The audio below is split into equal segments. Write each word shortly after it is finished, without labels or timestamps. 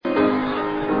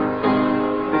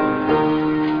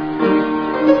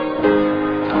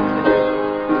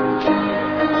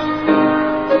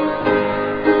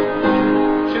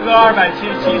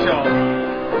277首。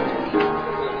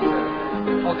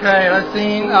Okay, let's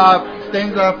sing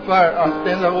stanza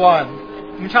 1.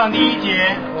 我们唱第一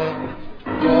节。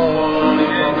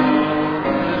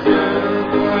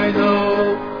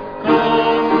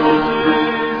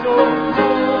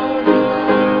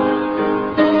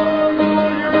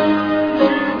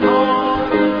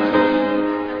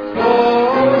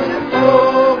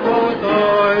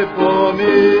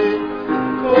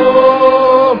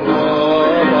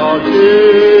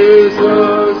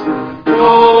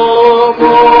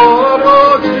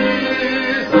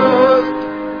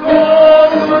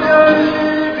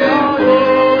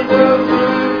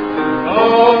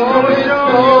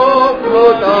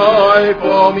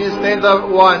Stanza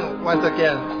 1 once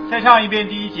again. 再唱一遍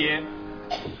第一节。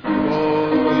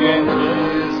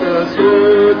Jesus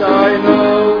would I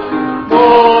know,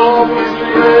 more His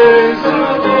grace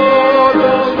and all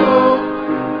alone.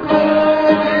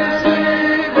 Come His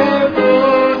even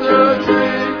for the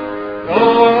tree,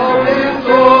 come His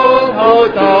soul, how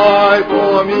die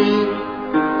for me.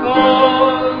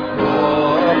 Come,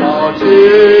 about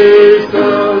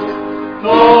Jesus,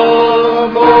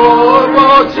 come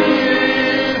about Jesus.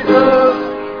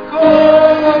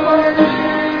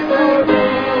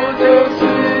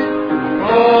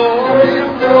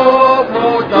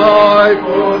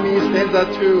 For me, stanza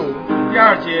 2. 第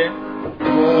二节。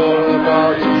 All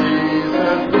about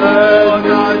Jesus, let me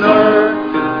learn.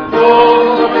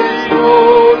 All His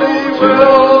holy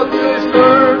will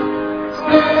discern.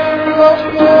 Spirit of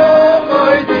love,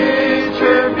 my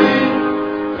teacher be.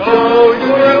 Go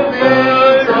you be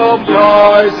from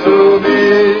eyes to me.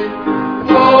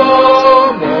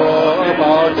 Oh, more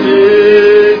about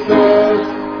Jesus.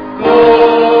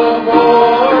 Oh,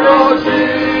 more about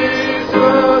Jesus.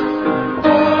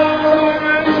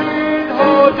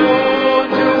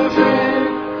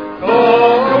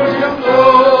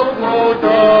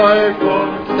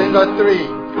 Stanza 3.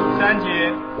 3节。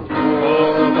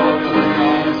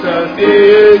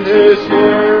 In His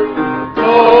word,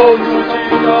 oh,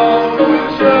 reaching down to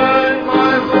shine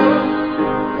my heart.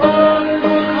 Run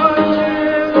the country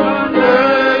and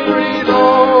every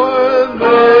law and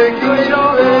making it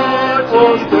right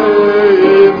from day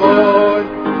in mind.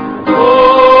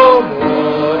 Oh,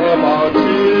 more about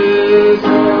Jesus.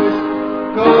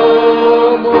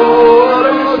 Come, more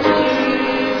about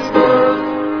Jesus.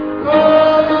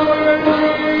 Come, and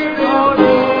down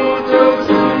to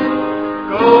see.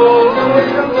 Go,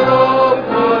 your love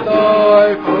will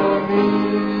die for me.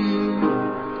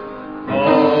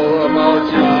 All about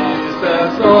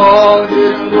Jesus on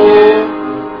His Lord,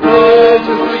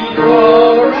 righteously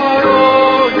glory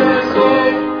all His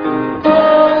soul.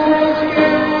 All His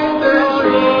gift and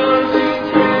mercy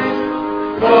His,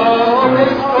 come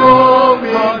His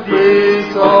coming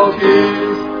Prince of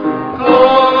Peace.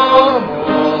 Come,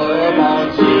 all about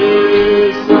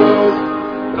Jesus.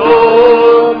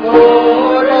 Come,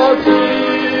 all about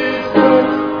Jesus.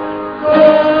 Come,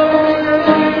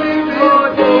 your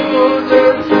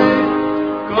Jesus.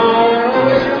 Come,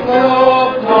 His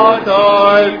love will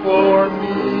die for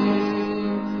me.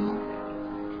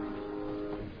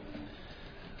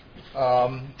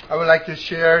 I would like to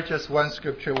share just one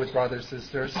scripture with brothers and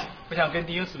sisters. 我想跟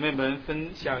弟兄姊妹们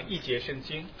分享一节圣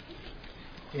经。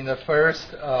 In the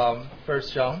first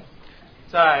John,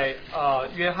 在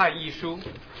约翰一书。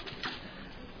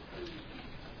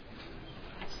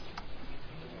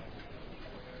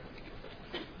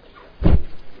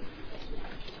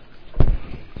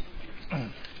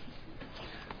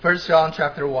 1 John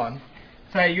chapter 1.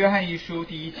 在约翰一书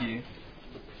第一节。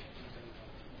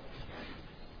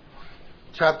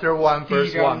 Chapter 1, 第一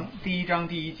verse 1. 章第一章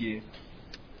第一节。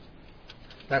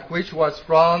 That which was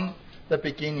from the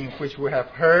beginning, which we have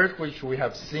heard, which we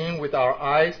have seen with our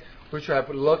eyes, which we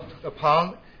have looked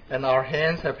upon, and our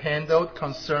hands have handled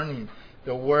concerning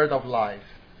the word of life.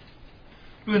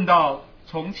 论到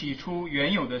从起初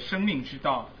原有的生命之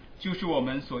道，就是我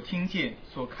们所听见、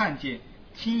所看见、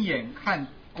亲眼看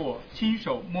过、亲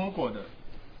手摸过的。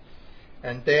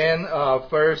 And then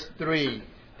verse 3.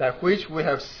 That which we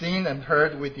have seen and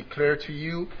heard we declare to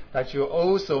you, that you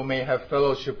also may have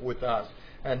fellowship with us.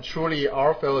 And truly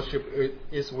our fellowship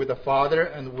is with the Father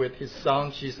and with His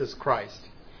Son, Jesus Christ.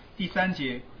 第3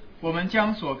节，我们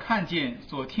将所看见、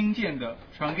所听见的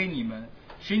传给你们，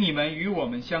使你们与我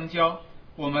们相交。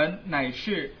我们乃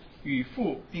是与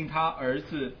父并他儿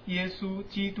子耶稣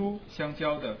基督相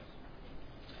交的。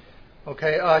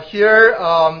 Okay, here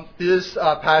this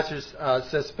passage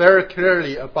says very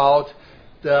clearly about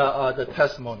the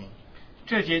testimony.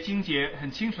 这节经节很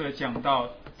清楚地讲到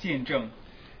见证。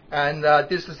 And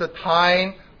this is a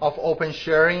time of open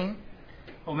sharing.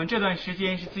 我们这段时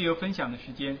间是自由分享的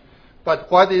时间。 But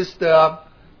what is the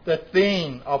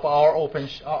theme of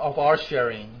our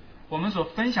sharing? 我们所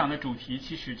分享的主题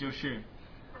其实就是，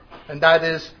 And that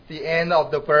is the end of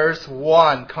the verse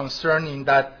 1 concerning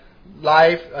that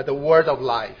life, the word of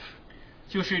life.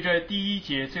 就是这第1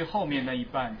节最后面那一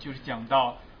半，就是讲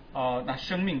到那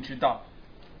生命之道。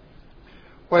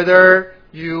 Whether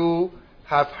you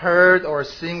have heard or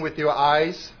seen with your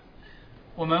eyes,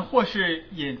 我们或是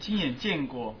亲眼见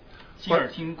过，亲耳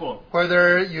听过，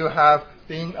 whether you have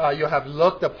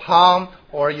looked upon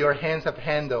or your hands have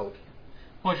handled.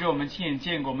 或者我们亲眼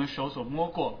见过，我们手所摸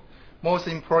过。 Most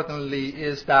importantly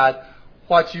is that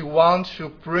what you want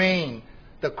to bring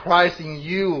the Christ in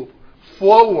you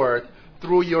forward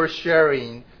through your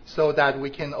sharing so that we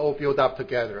can all build up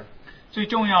together. 最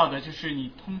重要的就是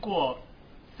你通过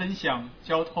分享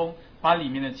交通，把里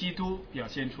面的基督表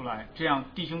现出来，这样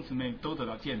弟兄姊妹都得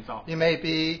到建造。 It may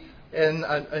be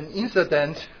an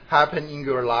incident happen in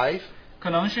your life. 可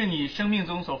能是你生命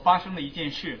中所发生的一件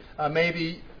事，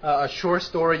 Maybe a short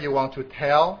story you want to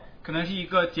tell. 可能是一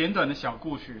个简短的小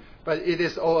故事， But it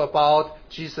is all about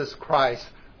Jesus Christ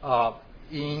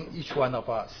in each one of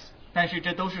us. 但是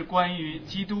这都是关于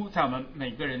基督在我们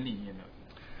每个人里面的。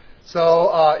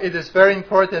 So it is very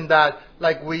important that,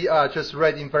 like we just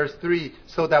read in verse 3,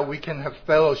 so that we can have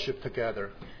fellowship together.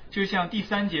 就像第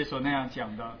3节所那样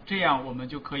讲的，这样我们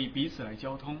就可以彼此来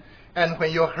交通。 And when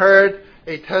you heard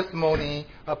a testimony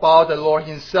about the Lord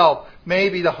Himself,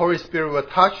 maybe the Holy Spirit will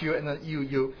touch you, and then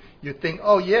you think,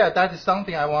 oh yeah, that is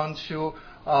something I want to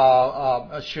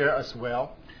share as well.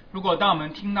 如果当我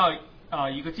们听到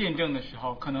一个见证的时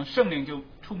候，可能圣灵就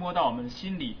触摸到我们的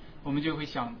心里，我们就会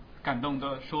想感动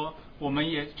的说，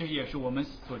这也是我们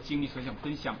所经历、所想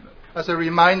分享的。 As a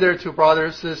reminder to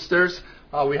brothers and sisters,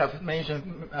 we have mentioned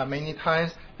many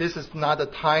times, this is not a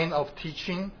time of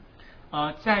teaching.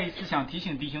 再一次想提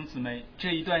醒弟兄姊妹，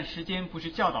这一段时间不是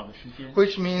教导的时间，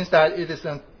 Which means that it is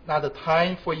not a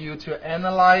time for you to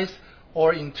analyze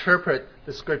or interpret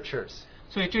the scriptures.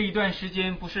 所以这一段时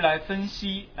间不是来分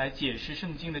析、来解释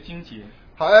圣经的经节。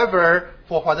 However,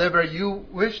 for whatever you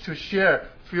wish to share,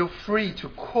 feel free to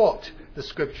quote the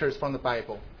scriptures from the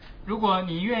Bible. 如果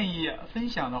你愿意分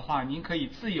享的话，您可以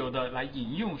自由的来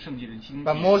引用圣经的经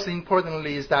But 节。 most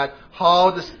importantly is that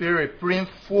how the Spirit brings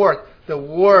forth the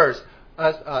words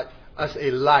as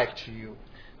a life to you.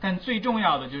 但最重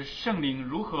要的就是圣灵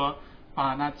如何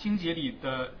把那经节里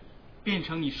的变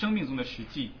成你生命中的实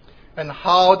际。 And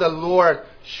how the Lord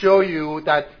show you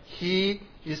that He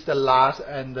is the last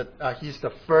and He's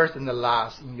the first and the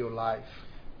last in your life.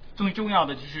 最重要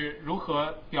的就是如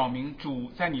何表明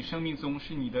主在你生命中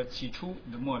是你的起初、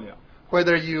你的末了。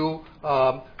 Whether you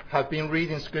have been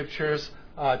reading scriptures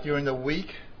during the week,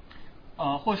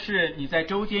 或是你在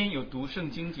周间有读圣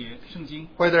经，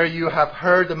 whether you have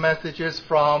heard the messages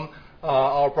from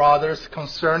our brothers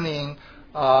concerning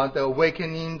the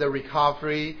awakening, the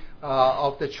recovery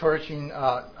of the church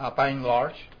by and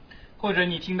large, 或者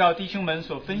你听到弟兄们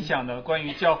所分享的关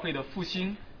于教会的复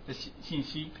兴的信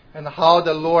息， and how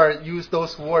the Lord used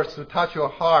those words to touch your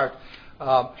heart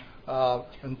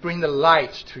and bring the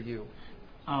light to you.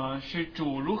 是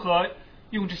主如何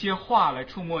用这些话来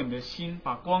触摸你的心，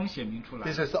把光显明出来。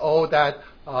 This is all that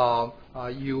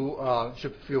you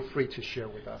should feel free to share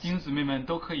with us. 弟兄姊妹们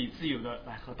都可以自由的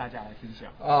来和大家来分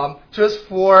享。 Just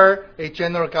for a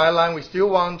general guideline, we still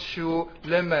want to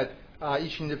limit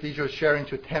each individual sharing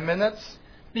to 10 minutes.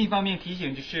 另一方面提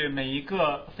醒就是每一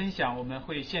个分享我们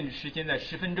会限制时间在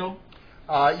10分钟。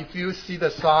 If you see the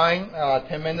sign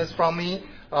 10 minutes from me,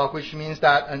 which means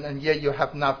that and yet you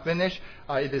have not finished,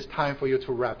 it is time for you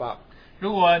to wrap up.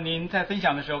 如果您在分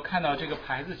享的时候看到这个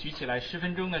牌子举起来10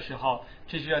分钟的时候，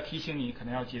这就要提醒你可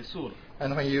能要结束了。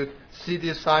 And when you see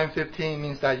this sign 15, it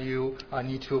means that you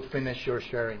need to finish your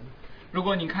sharing. 如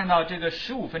果你看到这个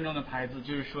15分钟的牌子，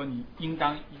就是说你应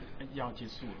当要结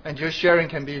束了。 And your sharing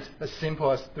can be as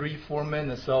simple as 3-4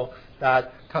 minutes, so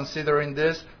that considering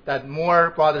this, that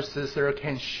more brothers and sisters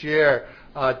can share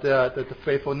the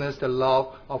faithfulness, the love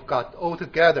of God all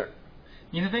together.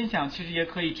 您的分享其实也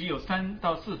可以只有3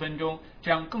到4分钟，这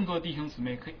样更多弟兄姊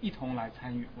妹可以一同来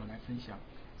参与我来分享。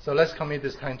 So let's commit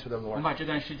this time to the 我们 Lord. 把这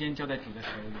段时间交在主的手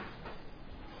里。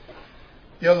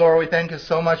 Dear Lord, we thank you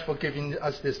so much for giving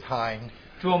us this time.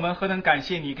 主，我们何等感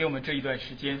谢你给我们这一段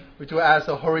时间。 We do ask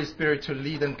the Holy Spirit to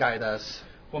lead and guide us.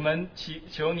 我们祈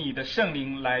求你的圣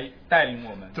灵来带领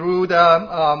我们， Through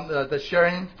the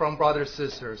sharing from brothers and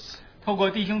sisters, 透过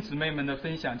弟兄姊妹们的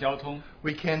分享交通，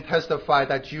 we can testify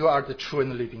that you are the true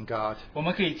and living God. 我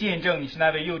们可以见证你是那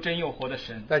位又真又活的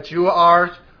神， That you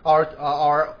are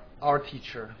our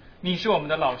teacher. 你是我们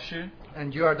的老师，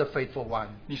 and you are the faithful one.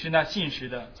 你是那信实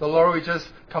的。 So Lord, we just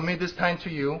commit this time to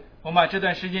you. 我们把这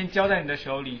段时间交在你的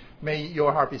手里， May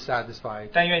your heart be satisfied,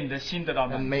 但愿你的心得到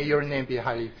and 满足， may your name be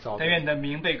highly 但 exalted. 愿你的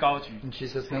名被高举。 In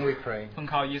Jesus' name we pray. 奉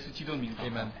靠耶稣基督的名祷告。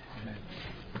 Amen.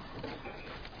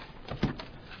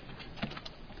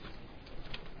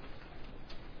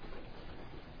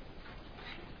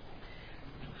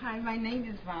 Hi, my name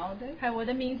is Valda. 嗨，我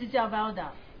的名字叫 Valda，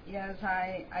 Yes,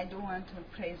 I do want to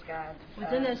praise God 我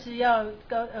真的是要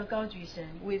高举神，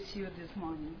 with you this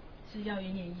morning. 是要与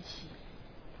你一起。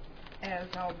 As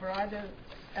our brother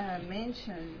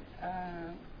mentioned,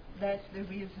 that's the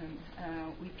reason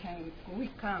we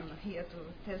come here to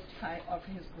testify of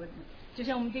His goodness. 就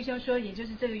像我们弟兄说，也就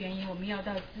是这个原因，我们要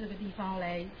到这个地方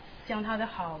来，将他的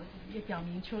好也表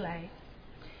明出来。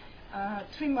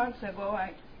 3 months ago,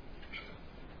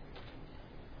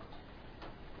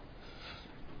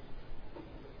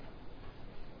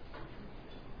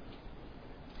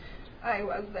 I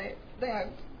was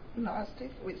diagnosed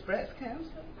with breast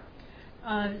cancer.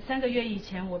 3个月以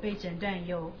前，我被诊断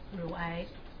有乳癌，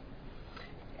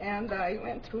 And I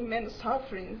went through many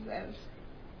sufferings, as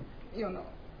you know.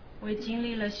 我也经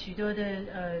历了许多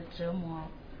的折磨。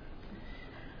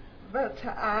 But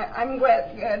I'm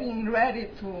getting ready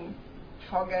to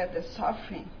forget the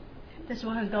suffering. 但是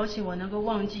我很高兴，我能够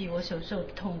忘记我所受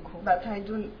的痛苦。 But I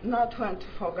do not want to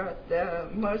forget the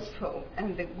merciful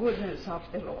and the goodness of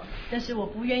the Lord. 但是我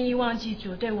不愿意忘记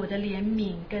主对我的怜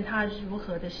悯跟他如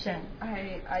何的善。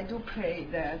 I do pray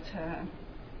that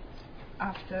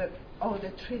after all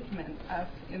the treatment,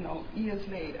 years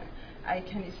later, I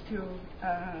can still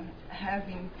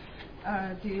having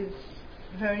this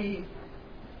very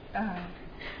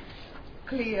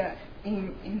clear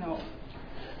in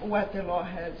what the Lord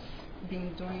has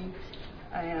been doing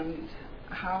and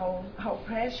how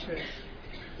precious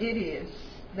it is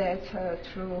that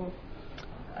through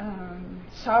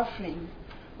suffering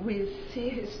we see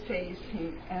His face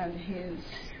and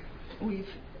with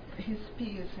His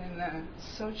peace in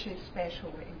such a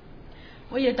special way.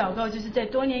 我也祷告，就是在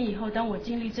多年以后，当我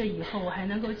经历这以后，我还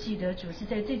能够记得主是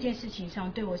在这件事情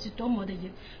上对我是多么的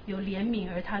有怜悯，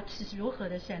而他是如何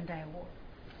的善待我。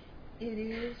 It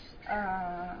is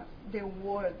the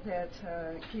word that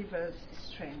gives us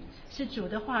strength. 是主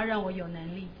的话让我有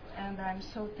能力， And I'm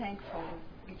so thankful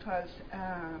because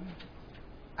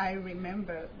I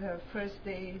remember the first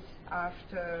days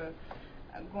after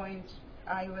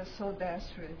I was so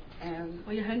desperate, and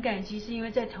我也很感激，是因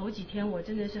为在头几天我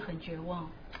真的是很绝望，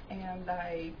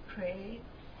 I prayed,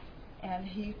 and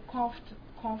He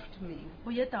comforted me,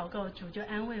 我也祷告，主就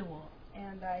安慰我。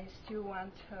 and I still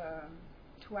want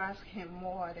to ask Him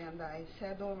more. And I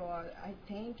said, "Oh Lord, I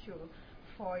thank you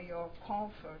for your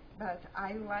comfort, but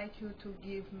I like you to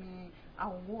give me a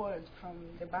word from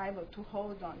the Bible to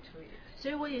hold on to it."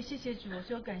 所以我也谢谢主，我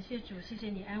说感谢主，谢谢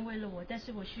你安慰了我，但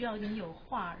是我需要你有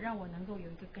话，让我能够有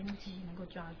一个根基，能够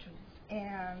抓住。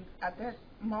 And at that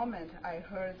moment, I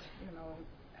heard,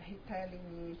 He telling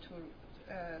me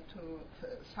to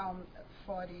Psalm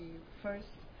 41st,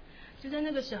 就在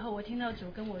那个时候，我听到主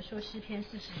跟我说诗篇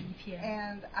41篇，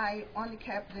 and I only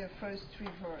kept the first 3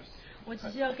 verses. 我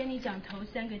只是要跟你讲头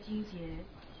3个经节。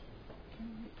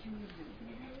 Can you read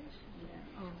in English?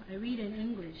 Yeah. Oh, I read in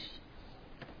English.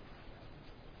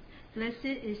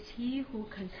 Blessed is he who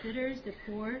considers the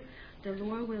poor. The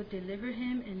Lord will deliver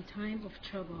him in time of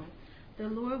trouble. The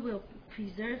Lord will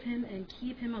preserve him and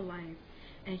keep him alive,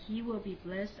 and he will be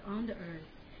blessed on the earth.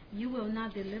 You will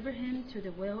not deliver him to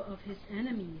the will of his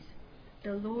enemies.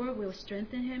 The Lord will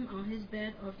strengthen him on his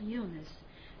bed of illness.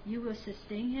 You will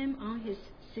sustain him on his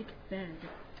sick bed.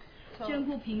 眷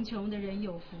顾贫穷的人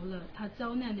有福了，他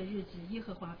遭难的日子，耶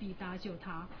和华必搭救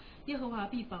他，耶和华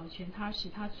必保全他，使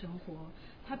他存活，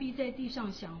他必在地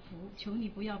上享福。求你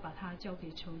不要把他交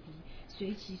给仇敌，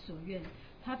随其所愿。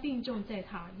他病重在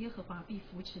他，耶和华必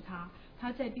扶持他，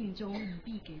他在病中，你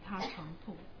必给他床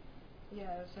铺。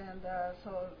 Yes, and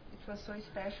so it was so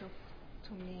special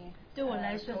to me. 对我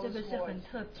来说，这 those 个是很 words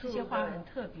特，这 through 些话 the- 很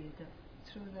特别的。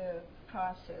 through the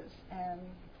process, and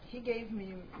He gave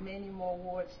me many more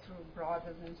words through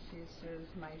brothers and sisters,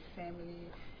 my family.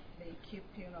 They keep,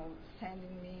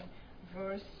 sending me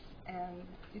verse, and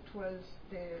it was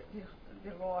the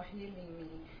Lord healing me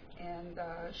and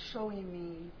showing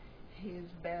me His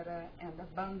better and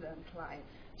abundant life.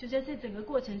 就在这整个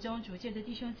过程中，主借着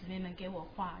弟兄姊妹们给我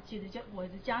话，借着我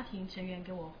的家庭成员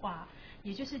给我话，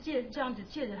也就是这样子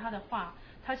借着他的话，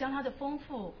他将他的丰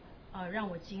富让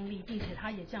我经历，并且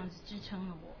他也这样子支撑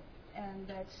了我。 And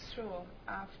that's true.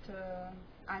 After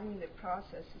I'm in the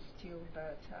process still,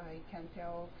 but I can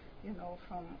tell,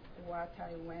 from what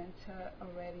I went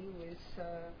already with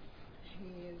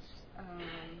his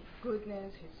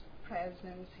goodness, his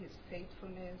presence, his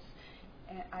faithfulness,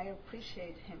 and I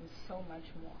appreciate him so much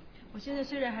more. 我现在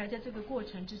虽然还在这个过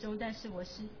程之中，但是我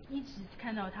是一直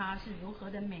看到他是如何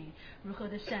的美，如何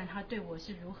的善，他对我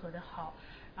是如何的好，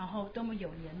然后多么有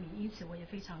怜悯，因此我也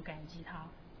非常感激他。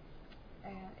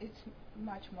And it's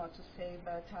much more to say,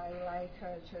 but I like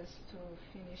just to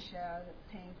finish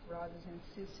thank brothers and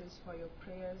sisters for your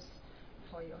prayers,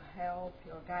 for your help,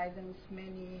 your guidance.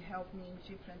 Many helped me in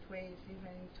different ways,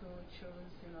 even to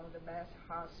choose, the best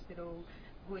hospital,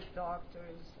 good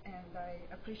doctors, and I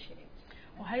appreciate it.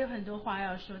 我还有很多话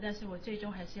要说，但是我最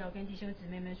终还是要跟弟兄姊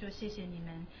妹们说，谢谢你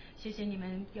们，谢谢你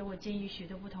们给我建议许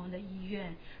多不同的医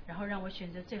院，然后让我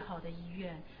选择最好的医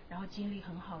院，然后经历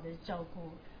很好的照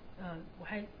顾。我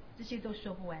还这些都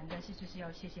说不完，但是就是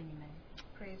要谢谢你们。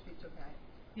Praise be to God.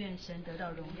 愿神得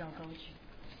到荣耀高举。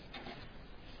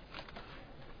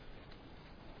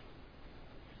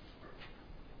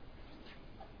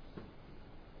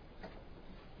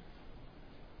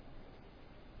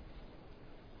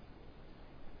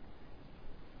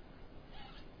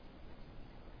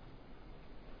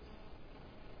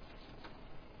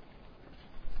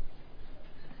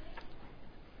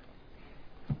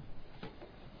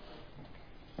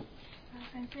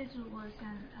感谢主，我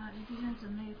想与弟兄姊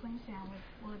妹分享，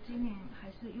我今年还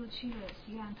是又去了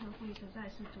西岸特会，实在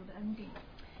是主的恩典。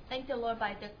Thank the Lord,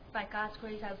 by God's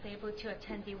grace, I was able to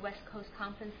attend the West Coast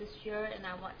Conference this year, and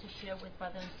I want to share with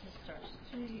brothers and sisters.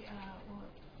 所以我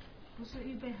不是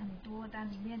预备很多，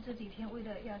但里面这几天为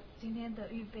了要今天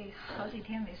的预备，好几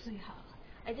天没睡好。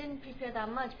I didn't prepare that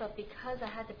much, but because I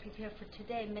had to prepare for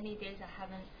today, many days I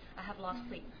have lost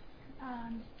sleep.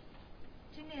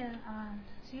 今年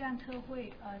西岸特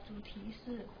会主题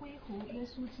是恢复耶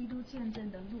稣基督见证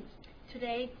的路。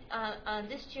Today,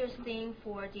 this year's theme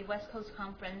for the West Coast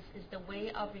Conference is the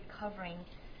way of recovering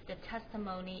the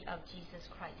testimony of Jesus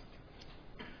Christ.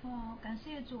 感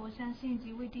谢主，我相信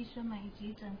几位弟兄们以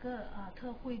及整个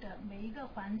特会的每一个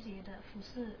环节的服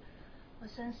侍，我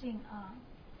相信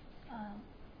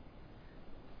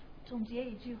总结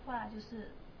一句话就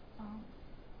是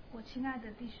我亲爱的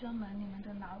弟兄们，你们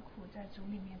的劳苦在主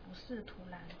里面不是徒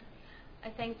然的。I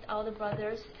thanked all the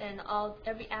brothers and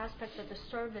every aspect of the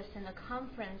service and the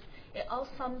conference. It all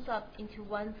sums up into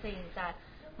one thing, that,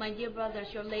 my dear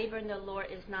brothers, your labor in the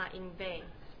Lord is not in vain.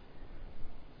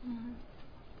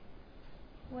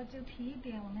 我就提一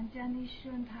点，我们江弟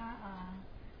兄他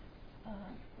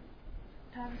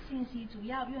的信息主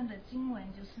要用的经文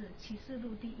就是启示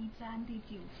录第1章第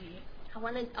9节。I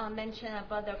want to mention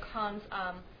Brother Khan's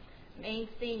main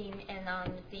theme, and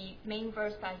the main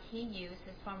verse that he used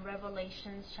is from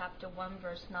Revelation chapter 1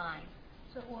 verse 9.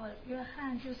 说我约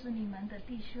翰就是你们的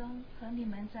弟兄，和你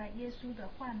们在耶稣的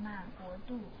患难国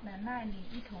度忍耐里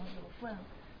一同有份，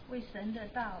为神的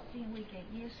道并为给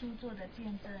耶稣做的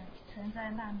见证，曾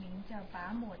在那名叫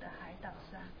拔抹的海岛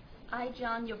上。I,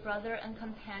 John, your brother and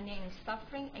companion in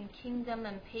suffering and kingdom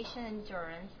and patient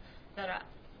endurance that are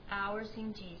ours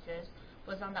in Jesus,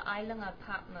 was on the island of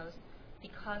Patmos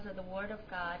because of the word of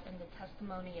God and the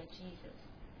testimony of Jesus.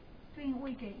 并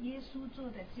为给耶稣做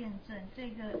的见证，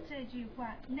这句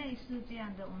话类似这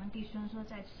样的，我们弟兄说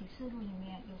在启示录里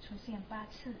面有出现8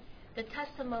次。The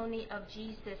testimony of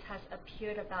Jesus has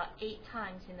appeared about 8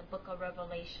 times in the book of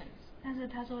Revelations. 但是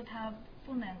他说他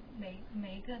不能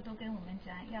每一个都跟我们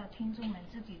讲，要听众们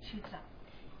自己去找。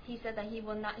He said that he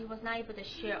was not able to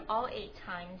share all 8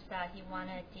 times, that he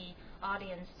wanted the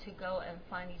audience to go and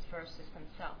find these verses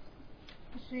themselves.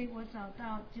 所以我找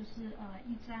到就是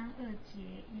1章2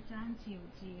节、1章9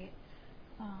节、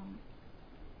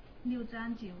6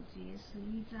章9节、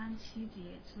11章7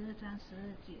节、12章12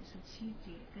节、17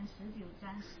节跟19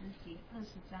章10节、20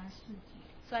章4节。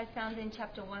So I found in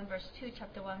chapter 1 verse 2,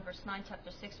 chapter 1 verse 9,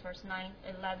 chapter 6 verse 9,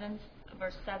 11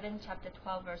 verse 7, chapter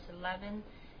 12 verse 11,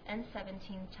 and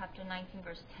 17, chapter 19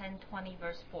 verse 10, 20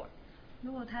 verse 4.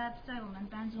 如果他在我们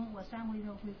当中，我3回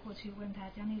都会过去问他，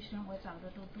江律师，我找的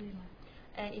都对吗？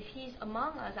 And if he's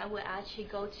among us, I will actually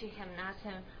go to him and ask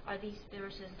him, are these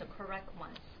verses the correct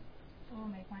ones?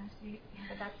 没关系。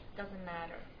But that doesn't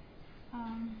matter.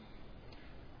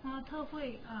 然后特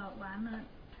会完了，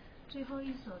最后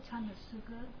一首唱的诗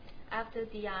歌。After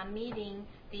the meeting,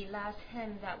 the last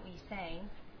hymn that we sang.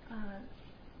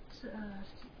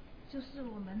 就是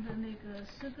我们的那个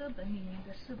诗歌本里面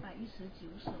的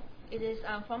419首。It is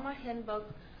from our hymn book,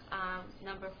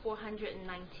 number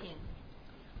 419.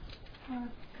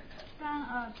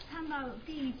 当唱到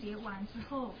第1节完之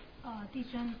后，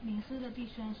领诗的弟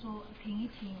兄说停一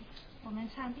停，我们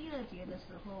唱第2节的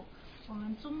时候，我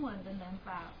们中文的人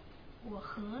把我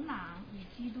何难与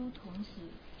基督同死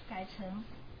改成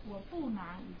我不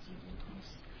难与基督同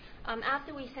死。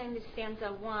After we sang the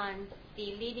stanza 1,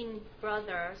 the leading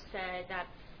brother said that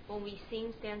when we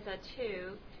sing stanza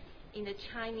 2, in the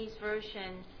Chinese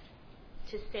version,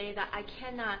 to say that I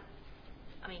can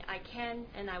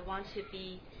and I want to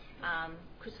be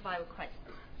crucified with Christ.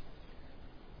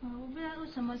 我不知道为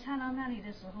什么唱到那里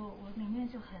的时候，我里面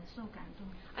就很受感动。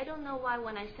I don't know why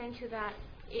when I sang to that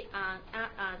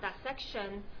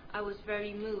section, I was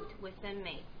very moved within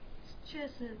me. 确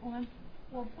实，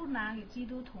我不难与基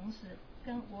督同死，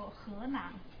跟我何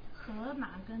难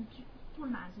跟不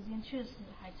难之间确实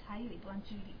还有一段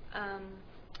距离。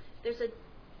There's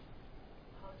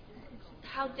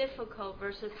how difficult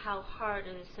versus how hard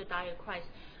it is to die with Christ.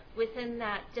 Within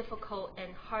that difficult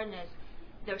and hardness,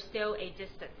 there's still a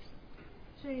distance.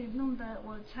 所以弄得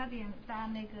我差点搭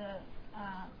那个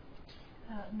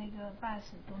bus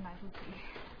都来不及。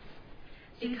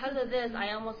Because of this,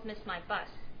 I almost missed my bus.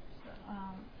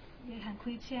 也很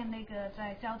亏欠那个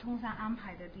在交通上安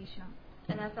排的弟兄。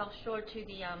And I felt short to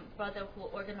the brother who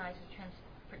organized the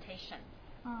transportation.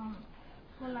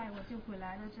 后来我就回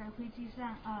来了，在飞机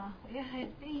上也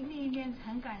另一面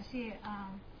很感谢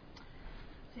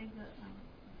这个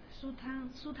苏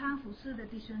汤服饰的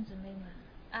弟兄姊妹们。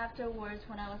Afterwards,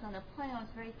 when I was on the plane, I was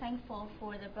very thankful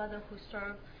for the brother who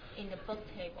served in the book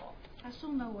table. 他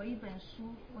送了我一本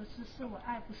书，是我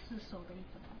爱不释手的一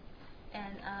本。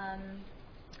And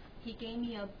he gave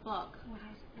me a book.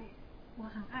 我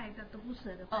很爱的，都不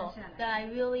舍得放下来。That I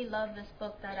really love this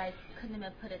book that I couldn't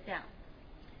even put it down.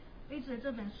 一直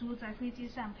这本书在飞机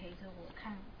上陪着我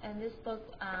看。And this book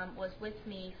was with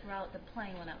me throughout the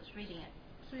plane when I was reading it.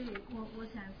 所以我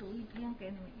想读一篇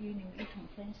给与你们一同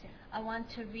分享。I want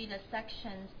to read a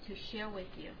section to share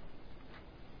with you.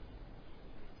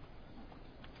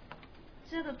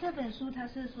 这本书它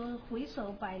是说回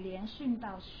首百年殉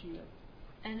道学。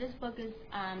And this book is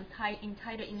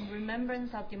entitled In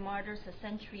Remembrance of the Martyrs a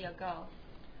Century Ago.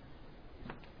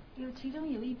 其中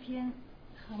有一篇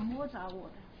很摸着我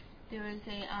的。There is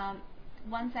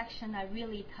one section that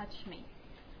really touched me.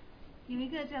 有一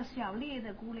个叫小烈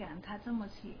的姑娘，她这么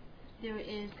写。There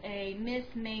is a Miss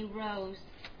May Rose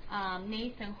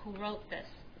Nathan who wrote this.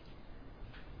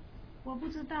 我不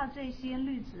知道这些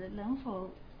律旨能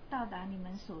否到达你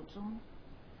们手中。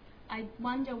I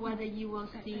wonder whether you will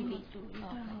see the.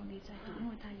 你再读，因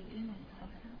为它有英文。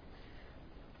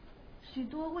许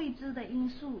多未知的因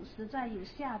素实在有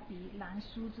下笔难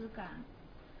书之感。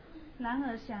然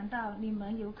而想到你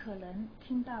们有可能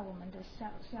听到我们的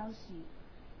消息。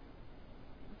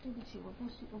对不起，我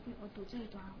读这一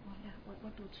段，我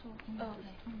读错。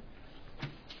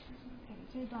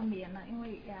这段免了，因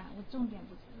为我重点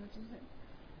不就是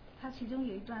它其中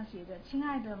有一段写着：亲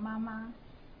爱的妈妈，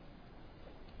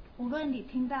无论你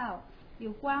听到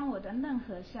有关我的任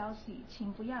何消息，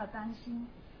请不要担心。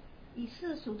以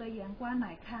世俗的眼光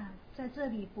来看，在这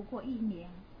里不过1年，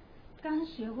刚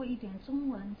学会一点中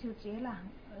文就截然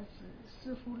而止，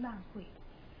似乎浪费。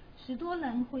许多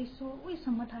人会说，为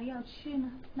什么他要去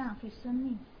呢？浪费生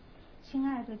命。亲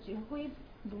爱的，绝非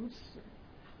如此。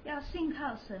要信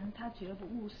靠神，他绝不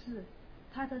误事，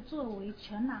他的作为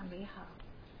全然美好。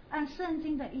按圣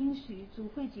经的应许，主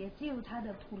会解救他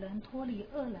的仆人脱离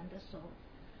恶人的手。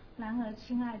然而，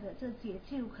亲爱的，这解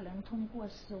救可能通过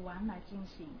死亡来进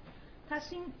行。他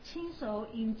亲手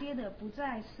迎接的不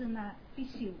再是那必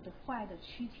朽的坏的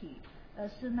躯体，而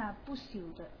是那不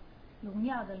朽的荣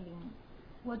耀的灵。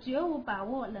我绝无把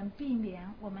握能避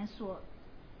免我们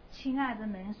亲爱的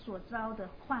人所遭的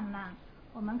患难。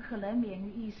我们可能免于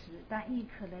一时，但亦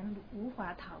可能无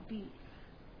法逃避。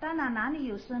当然，哪里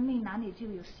有生命，哪里就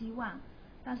有希望。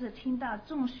但是听到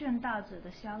众殉道者的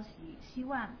消息，希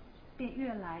望便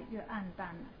越来越暗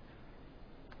淡了。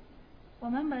我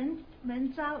们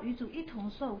蒙召与主一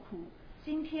同受苦，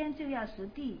今天就要实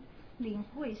地领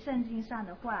会圣经上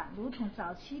的话，如同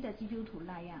早期的基督徒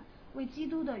那样，为基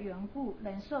督的缘故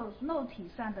忍受肉体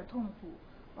上的痛苦。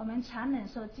我们常忍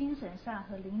受精神上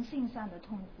和灵性上的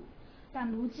痛苦，但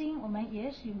如今我们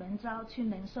也许蒙召去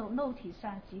忍受肉体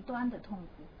上极端的痛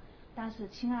苦。但是，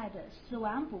亲爱的，死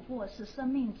亡不过是生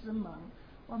命之门，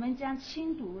我们将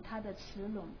轻读它的齿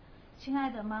轮。亲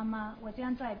爱的妈妈，我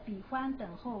将在彼方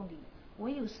等候你，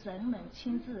唯有神能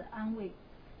亲自安慰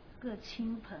各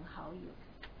亲朋好友。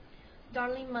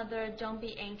Darling mother, don't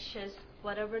be anxious.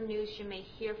 Whatever news you may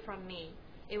hear from me,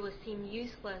 it will seem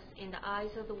useless in the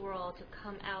eyes of the world to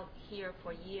come out here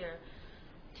for a year,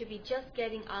 to be just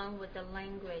getting on with the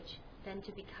language, then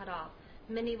to be cut off.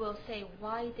 Many will say,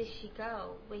 why did she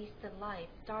go? Wasted life.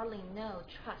 Darling, no,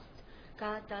 trust.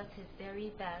 God does His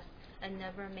very best and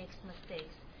never makes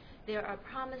mistakes. There are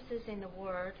promises in the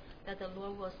Word that the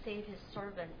Lord will save His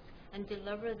servants and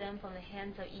deliver them from the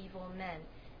hands of evil men.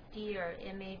 Dear,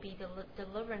 it may be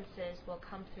deliverances will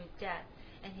come through death,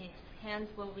 and His hands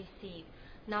will receive,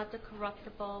 not the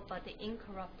corruptible, but the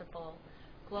incorruptible,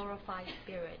 glorified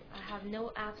spirit. I have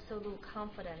no absolute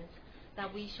confidence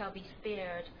that we shall be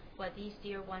spared what these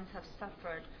dear ones have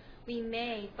suffered. We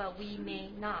may, but we may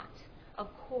not. Of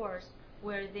course,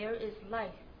 where there is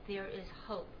life, there is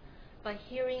hope. But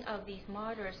hearing of these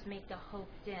martyrs make the hope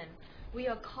dim. We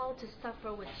are called to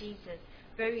suffer with Jesus.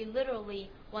 Very literally,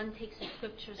 one takes the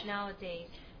scriptures nowadays,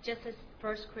 just as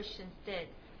first Christians did.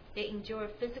 They endure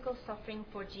physical suffering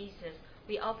for Jesus.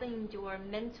 We often endure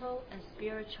mental and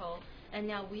spiritual, and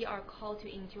now we are called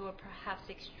to endure perhaps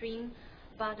extreme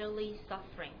bodily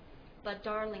suffering. But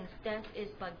darlings, death is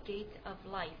but gate of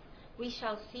life. We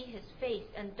shall see His face,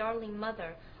 and darling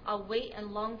mother, I'll wait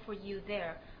and long for you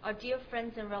there. Our dear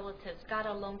friends and relatives, God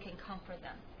alone can comfort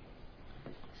them.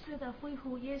 是的，恢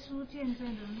复耶稣见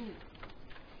证的路。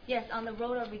 Yes, on the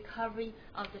road of recovery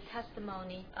of the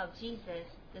testimony of Jesus,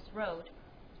 this road,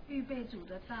 预备主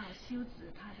的道，修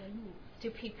直他的路， to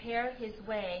prepare His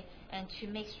way and to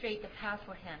make straight the path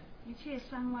for Him. 一切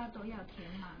山洼都要填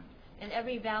满， And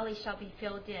every valley shall be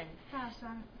filled in. 大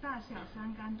小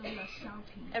山冈都要削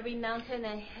平， Every mountain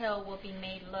and hill will be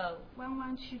made low. 弯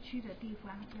弯曲曲的地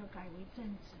方要改为正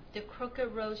直， The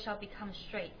crooked road shall become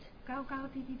straight. 高高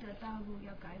低低的道路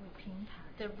要改为平坦。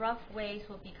 The rough ways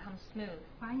will become smooth.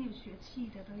 凡有血气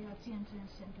的都要见证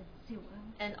神的救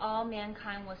恩， And all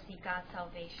mankind will see God's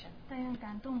salvation. 但愿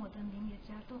感动我的灵也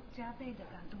加倍的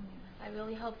感动你们。 I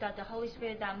really hope that the Holy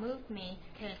Spirit that moved me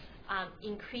can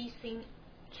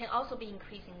also be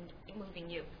increasing moving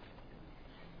you.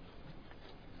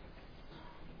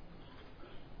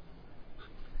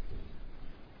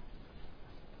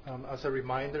 As a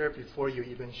reminder, before you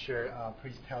even share,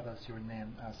 please tell us your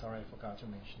name. Sorry, I forgot to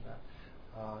mention that.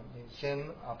 你先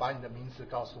把你的名字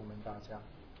告诉我们大家。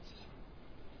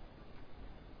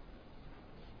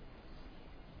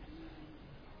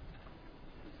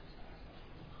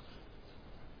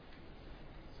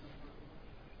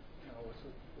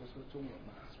我说中文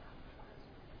嘛。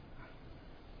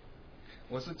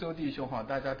我是周弟兄哈，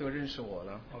大家都认识我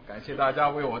了，感谢大家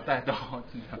为我带祷，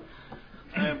真的。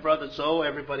I'm Brother Zoe.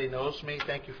 Everybody knows me.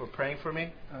 Thank you for praying for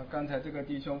me. 刚才这个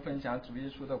弟兄分享主耶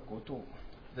稣的国度。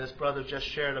This brother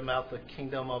just shared about the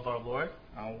kingdom of our Lord.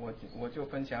 我就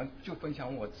分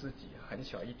享我自己很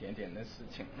小一点点的事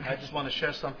情。I just want to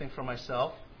share something for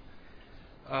myself.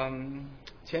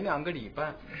 前2个礼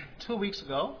拜 2 weeks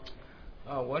ago,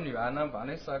 我女儿呢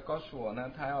，Vanessa 告诉我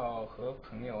呢，她要和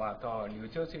朋友到New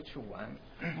Jersey去玩。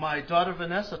my daughter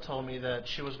Vanessa told me that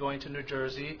she was going to New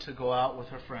Jersey to go out with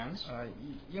her friends.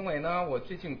 因为呢，我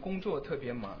最近工作特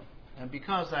别忙。And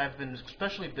because I've been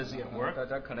especially busy at work, 大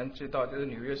家可能知道，就是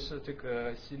纽约市这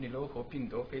个西尼罗河病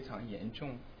毒非常严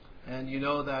重。and you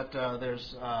know that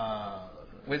there's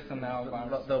West Nile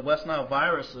virus. the West Nile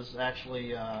virus is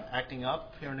actually acting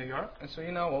up here in New York. 所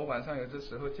以呢，我晚上有的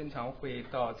时候经常会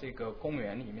到这个公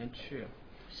园里面去。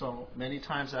So many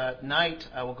times at night,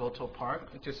 I will go to a park.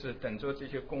 就是等着这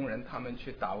些工人他们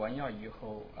去打完药以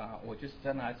后我就是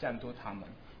在那监督他们。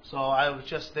So I was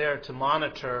just there to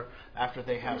monitor after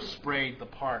they have sprayed the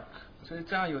park. 所以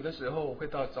这样有的时候我会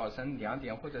到早晨2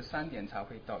点或者3点才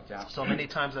会到家。So many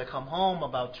times I come home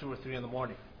about 2 or 3 in the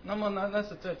morning. 那么呢，那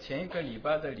是在前一个礼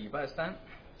拜的礼拜3。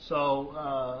So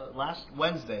last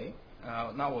Wednesday,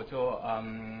 那我就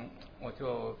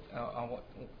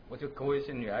给我一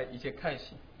些女儿一些开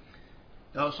心。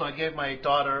so I gave my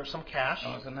daughter some cash.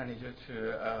 我说那你就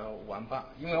去玩吧，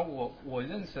因为我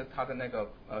认识她的那个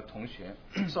同学。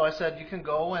So I said you can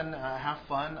go and have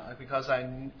fun because I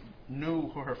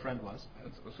knew who her friend was.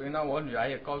 所以呢，我女儿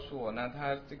也告诉我呢，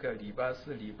她这个礼拜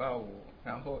4、礼拜5，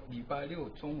然后礼拜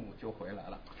6中午就回来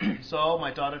了。So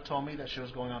my daughter told me that she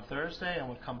was going on Thursday and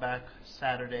would come back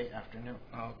Saturday afternoon.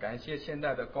 感谢现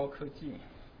在的高科技。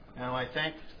And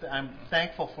I'm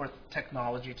thankful for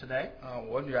technology today.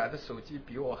 我女儿的手机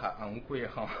比我还昂贵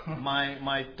哈。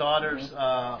My daughter's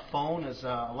phone is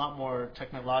a lot more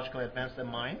technologically advanced than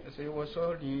mine. 所以我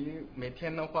说你每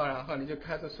天的话，然后你就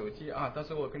开着手机到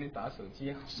时候我给你打手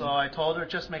机。So I told her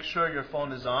just make sure your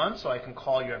phone is on so I can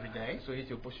call you every day. 所以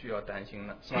就不需要担心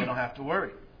了。So I don't have to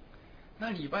worry.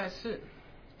 那礼拜4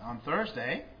 On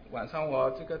Thursday, 晚上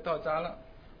我这个到家了。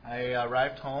I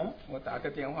arrived home. 我打个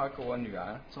电话给我女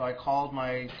儿。So I called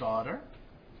my daughter.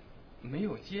 没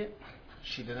有接。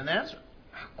She didn't answer.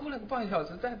 过了个半小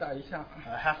时再打一下。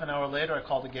Half an hour later, I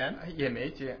called again. 也没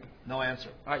接。No answer.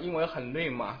 因为很累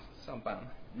嘛，上班了。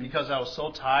because I was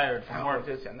so tired 然 from 后我 work.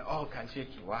 就想着，感谢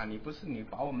主啊，你不是你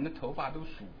把我们的头发都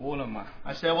数过了吗？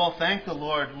 I said, well, thank the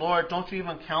Lord. Lord, don't you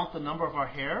even count the number of our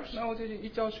hairs? 那我就一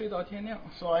觉睡到天亮，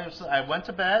 So I went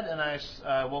to bed and I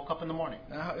woke up in the morning,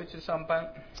 然后又去上班。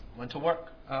 went to work.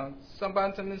 上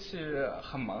班真的是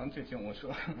很忙，最近我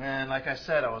说。 And like I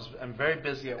said, I'm very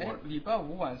busy at 哎 work. 礼拜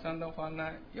五晚上的话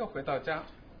呢，又回到家，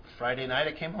 Friday night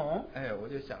I came home. 我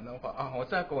就想的话我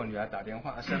再给我女儿打电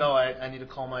话 I，said, oh, I need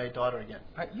to call my daughter again.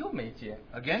 又没接。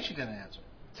 Again, she didn't answer.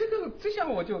 这下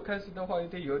我就开始的话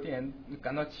有点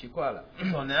感到奇怪了。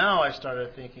 So now I started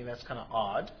thinking that's kind of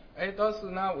odd. 当时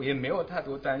呢我也没有太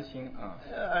多担心啊。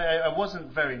I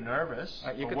wasn't very nervous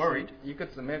一 or 个 worried. 一个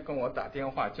姊妹跟我打电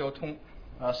话交通，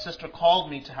 A sister called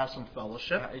me to have some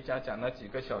fellowship, 一家讲了几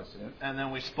个小时。 and then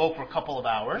we spoke for a couple of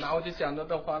hours. 那我就想着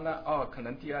的话呢，可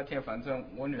能第二天反正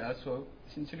我女儿说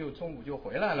星期六中午就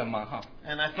回来了嘛哈。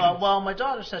 And I thought, well, my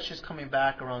daughter said she's coming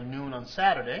back around noon on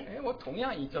Saturday. 我同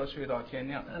样一觉睡到天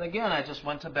亮。 And again, I just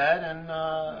went to bed and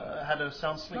had a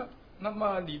sound sleep. 那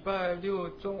么礼拜六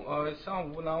上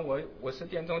午呢，我10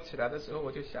点钟起来的时候，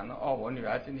我就想了，我女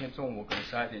儿今天中午可能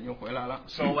12点就回来了。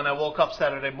 So when I woke up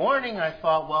Saturday morning, I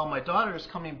thought, well, my daughter is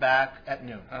coming back at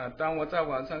noon. 当我在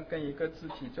网上跟一个肢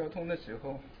体交通的时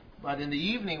候， But in the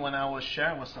evening, when I was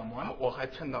sharing with someone, 我还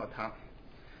劝导她，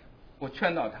我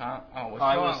希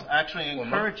I 望 was actually 我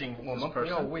们 encouraging 我 this 们不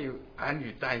要 person. 为儿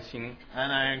女担心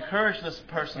And I encouraged this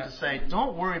person to say,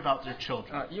 don't worry about your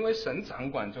children, 因为神掌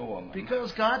管着我们。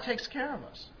 because God takes care of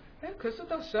us. 可是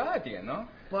到12点呢，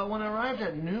 But when I arrived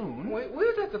at noon, 我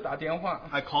又在这打电话，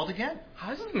 I called again.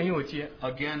 还是没有接，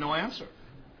 Again, no answer.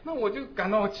 那我就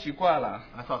感到奇怪了。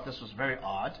 I thought this was very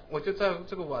odd. 我就在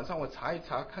这个网上我查一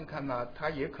查看看呢，他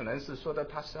也可能是说的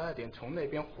他12点从那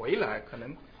边回来，可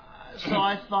能 So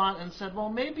I thought and said, well,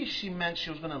 maybe she meant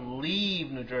she was going to leave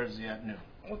New Jersey at noon.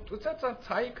 我在这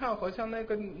查一看，好像那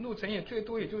个路程也最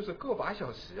多也就是个把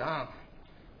小时啊，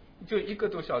就1个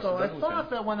多小时 So 的 I 路 thought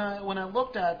程。 that when I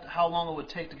looked at how long it would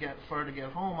take for her to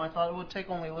get home, I thought it would take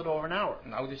only a little over an hour.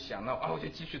 然后我就想了，我就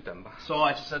继续等吧。 So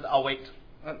I just said, I'll wait.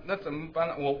 那怎么办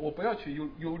呢？我不要去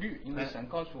忧虑，因为神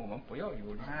告诉我们不要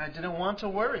忧虑。 I didn't want to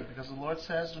worry because the Lord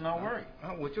says, do not worry.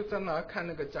 我就在那看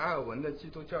那个加尔文的基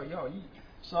督教要义。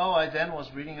 So I then was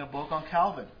reading a book on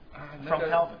Calvin, 那 from 个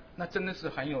Calvin. 那真的是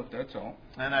很有得着，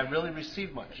 And I really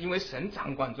received much 因为神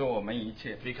掌管着我们一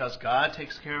切。 because God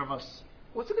takes care of us.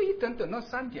 我这个一等到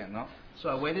3点了，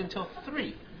 So I waited until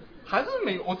 3. 还是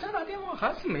没，我再打电话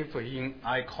还是没回音，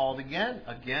 I called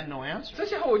again, no answer. 这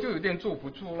下我就有点坐不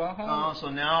住了哈， So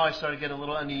now I started to get a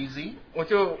little uneasy. 我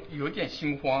就有点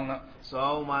心慌了。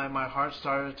 So my heart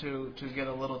started to get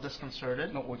a little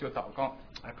disconcerted. 那我就祷告，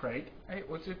 I prayed.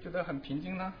 我就觉得很平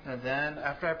静了。 And then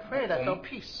after I prayed, I 我 felt 们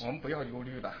peace. 我们不要忧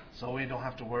虑了。 So we don't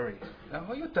have to worry. 然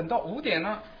后又等到5点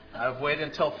了， I've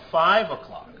waited until 5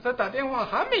 o'clock. 再打电话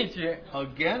还没接。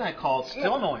 Again, I called,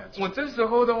 still no answer. 我这时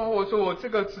候的话，我说我这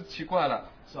个是奇怪了。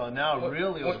 So now 我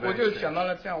really it was 我 very 就想 strange. 到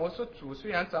了这样，我说主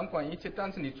虽然掌管一切，但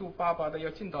是你做爸爸的要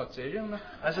尽到责任呢。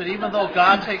 I said, even though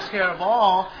God takes care of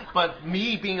all, but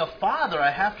me being a father,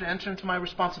 I have to enter into my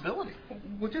responsibility.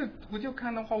 我就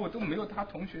看的话，我都没有他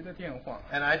同学的电话，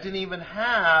 And I didn't even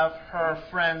have her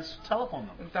friend's telephone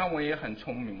number. 但我也很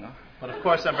聪明啊。 But of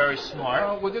course, I'm very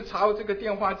smart. 我就查我这个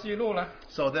电话记录了。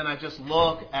 So then I just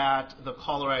look at the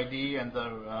caller ID and the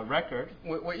record.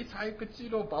 我一查一个记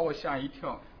录，把我吓一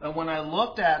跳。 And when I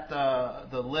looked at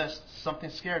the list,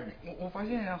 something scared me. 我发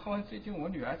现，好像最近我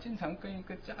女儿经常跟一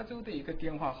个加州的一个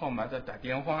电话号码在打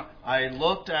电话。 I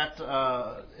looked at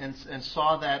and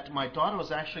saw that my daughter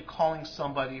was actually calling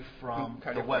somebody from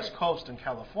the California. West Coast in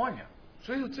California.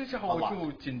 所以这下我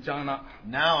就紧张了。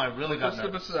 Now I 我 really 说 got 是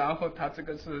不 nervous. 是？然后他这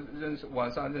个是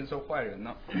网上认识坏人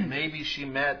了。 Maybe she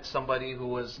met somebody who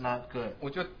was not good.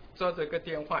 我就照这个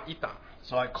电话一打，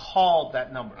 So I called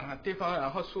that number. 对方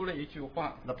然后说了一句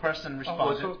话。 The person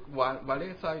我 responded. 说瓦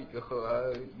列莎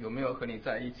有没有和你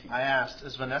在一起？ I asked,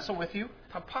 is Vanessa with you?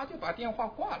 他啪就把电话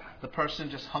挂了， The person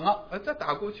just hung up. 再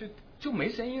打过去就没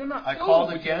声音了。 I 又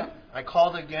called 不接了 again. I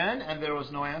called again, and there was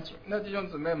no answer. 那弟兄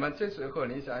姊妹们，这时候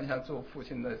你想一想，做父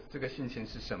亲的这个心情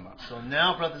是什么？ So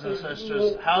now, brothers and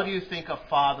sisters, how do you think a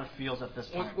father feels at this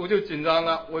我 time? 我就紧张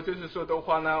了，我就是说的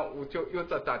话呢，我就又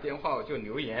在打电话，我就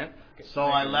留言。 So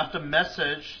I left a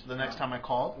message the next time I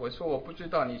called. 我说我不知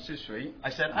道你是谁，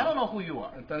 I said, I don't know who you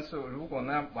are. 但是如果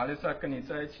呢，瓦丽莎跟你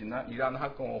在一起呢，你让她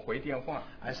跟我回电话。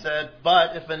 I said,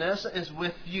 but if Vanessa is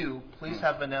with you, please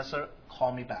have Vanessa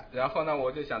call me back. 然后呢，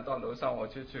我就想到楼上，我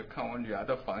就去看我女儿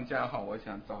的房间哈，我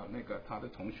想找那个她的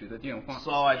同学的电话。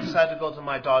 So I decided to go to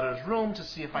my daughter's room to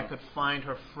see if I could find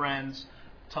her friend's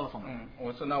telephone number.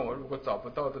 我说那我如果找不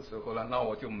到的时候了，那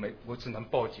我只能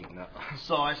报警了。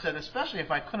So I said, especially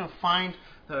if I couldn't find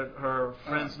her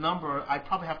friend's number, I'd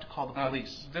probably have to call the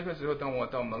police. 这个时候，当我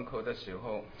到门口的时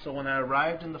候， So when I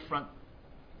arrived in the front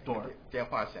door, 电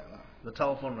话响了， the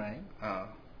telephone rang.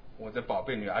 我的宝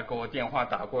贝女儿给我电话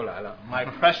打过来了。My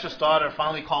precious daughter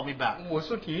finally called me back. 我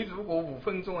说你如果5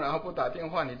分钟然后不打电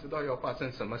话，你知道要发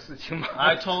生什么事情吗？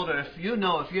 I told her, if you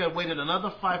had waited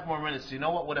another 5 more minutes, do you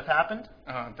know what would have happened?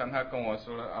 当她跟我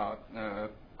说了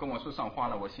跟我说上话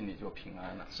了，我心里就平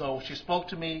安了。 So she spoke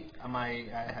to me, and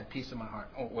I had peace in my heart.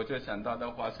 我就想到的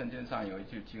话，圣经上有一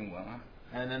句经文啊，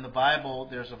 And in the Bible,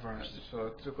 there's a verse 说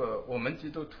这个我们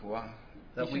基督徒啊，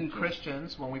 that we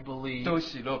Christians, when we believe, 都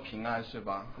喜乐平安是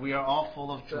吧？ we are all full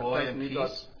of joy 但是 and 你知道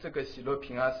peace. 这个喜乐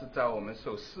平安是在我们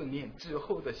受试炼之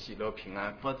后的喜乐平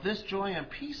安。 But this joy and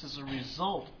peace is a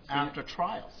result after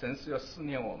trials. 神是要试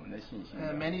炼我们的信心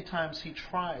的。 And many times He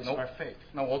tries our faith.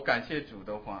 那我感谢主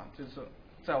的话，就是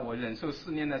在我忍受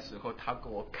试炼的时候，他给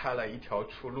我开了一条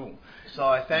出路。 So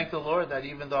I thank the Lord that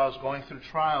even though I was going through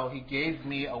trial, He gave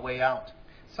me a way out.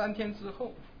 3天之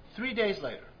后， 3 days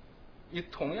later, 也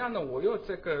同样的，我又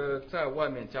在外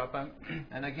面加班，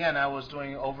 and again I was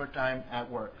doing overtime at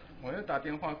work. 我又打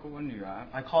电话给我女儿，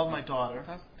 I called my daughter.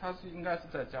 她应该是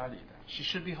在家里的， She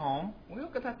should be home. 我又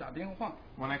跟她打电话，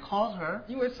 When I called her,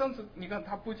 因为上次你看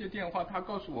她不接电话，她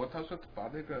告诉我，她说把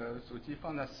这个手机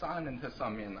放在 silent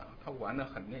上面了，她玩得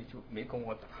很累，就没跟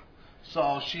我打。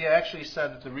 so she actually said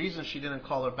that the reason she didn't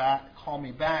call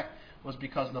me back, was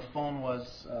because the phone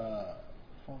was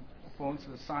phone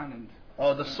是 silent。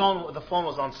 the phone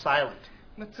was on silent.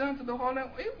 那这样子的话呢，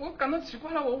我感到奇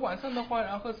怪了。我晚上的话，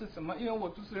然后是什么？因为我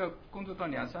就是要工作到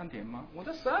2、3点嘛。我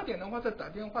在12点的话再打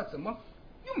电话，怎么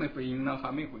又没回音呢？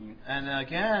还没回音。 And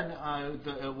again,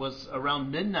 it was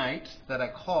around midnight that I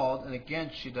called, and again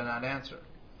she did not answer.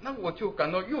 那我就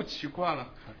感到又奇怪了。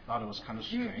 I thought it was kind of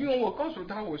因 strange. 为我告诉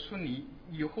他，我说你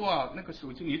以后啊，那个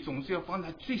手机你总是要放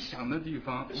在最响的地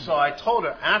方。 So I told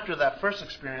her after that first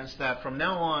experience that from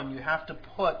now on you have to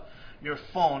put your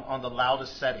phone on the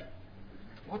loudest setting.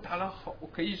 我打了好，我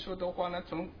可以说的话呢，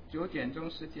从9点钟、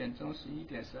10点钟、11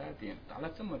点、12点打了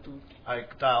这么多。 I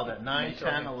dialed at 9,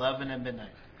 10, 11, and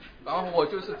midnight. 然后我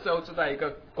就是在一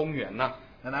个公园呐。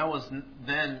 And I was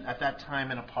then at that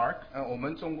time in a park. 我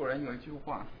们中国人有一句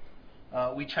话，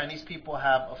 We Chinese people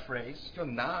have a phrase. 叫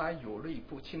男儿有泪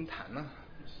不轻弹呐。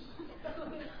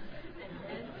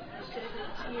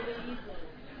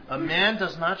 A man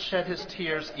does not shed his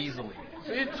tears easily.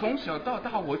 所以从小到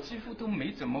大，我几乎都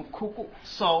没怎么哭过。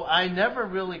 So I never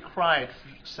really cried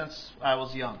since I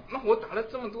was young. 那我打了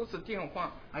这么多次电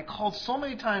话， I called so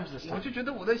many times this 我 time. 就觉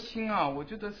得我的心啊，我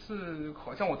觉得是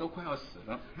好像我都快要死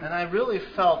了。 And I really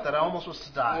felt that I almost was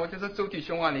to 我 die. 就说周弟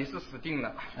兄啊，你是死定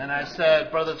了。 And I said,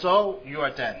 Brother Zhou, you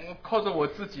are dead. 我靠着我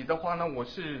自己的话呢，我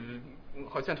是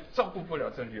好像照顾不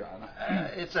了这女儿了。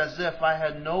 It's as if I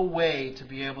had no way to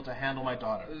be able to handle my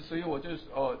daughter. 所以我就是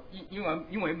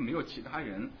因为没有其他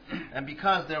人， And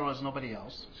because there was nobody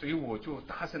else, 所以我就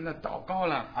大声的祷告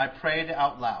了， I prayed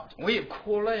out loud. 我也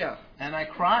哭了呀。 And I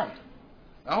cried.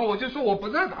 然后我就说我不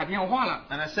再打电话了。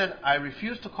 And I said, I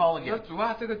refuse to call 我说 again. 主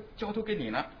啊，这个交托给你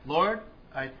了。 Lord,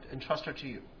 I entrust her to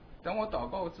you. 等我祷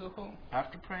告之后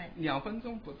After praying, ，2分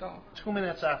钟不到， 2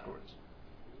 minutes afterwards,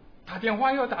 打电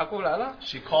话又打过来了。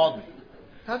 she called me.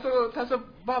 他说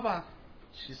爸爸，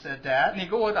 She said, Dad, 你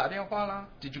给我打电话了。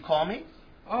 did you call me?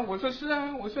 我说是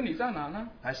啊，我说你在哪呢？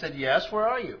 I said, yes, where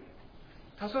are you?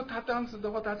 他说他当时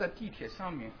的话他在地铁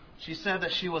上面， She said that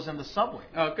she was in the subway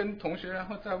跟同学然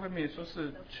后在外面说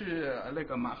是去那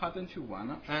个曼哈顿去玩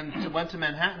了。 and went to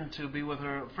Manhattan to be with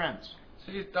her friends.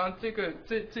 所以当这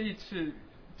一次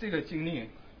这个经历，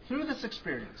 Through this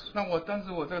experience, 那我当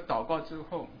时我这个祷告之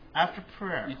后， after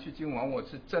prayer, 一句经文，我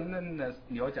是真正的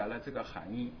了解了这个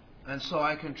含义 and so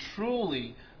I can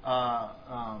truly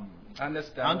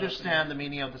understand the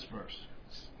meaning of this verse.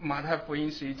 马太福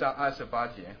音11章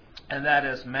28节， And that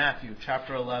is Matthew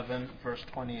chapter 11, verse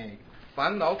 28.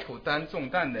 烦恼苦担重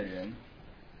担的人，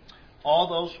 All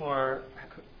those who are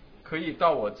可以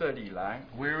到我这里来，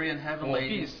 weary and heavy 我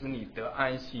必 laden, 使你得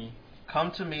安息。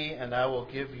 come to me and I will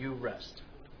give you rest.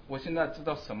 我现在知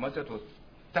道什么叫做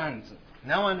担子，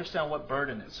 Now I understand what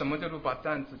burden is. 什么叫做把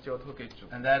担子交托给主，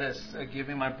 And that is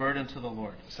giving my burden to the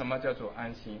Lord. 什么叫做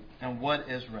安息。 And what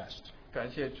is rest? 感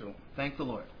谢主， Thank the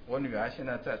Lord. 我女儿现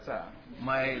在在这儿，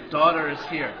 My daughter is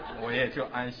here 我也就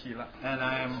安息了。 and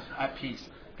I am at peace.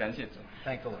 感谢主。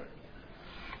 Thank the Lord.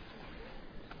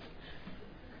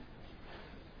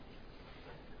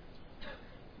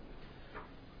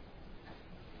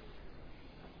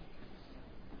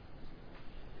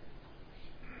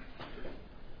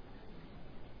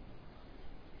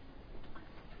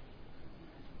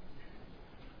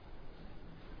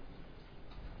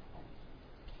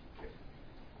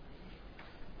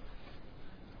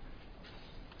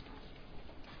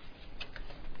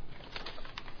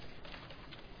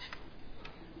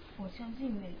 相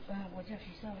信我叫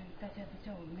许少宇，大家都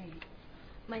叫我妹。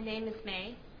 My name is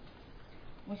May.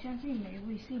 我相信每一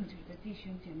位信主的弟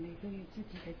兄姐妹都有自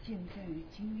己的见证与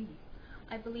经历。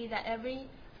 I believe that every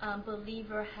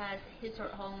believer has his or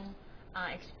her own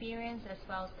experience as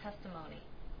well as testimony.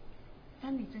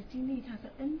 当你在经历他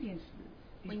的恩典时，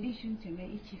与 When- 弟兄姐妹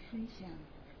一起分享，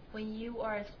 When you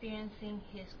are experiencing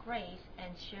His grace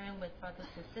and sharing with brothers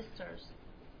and sisters,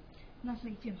 那是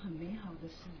一件很美好的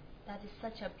事。 that is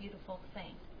such a beautiful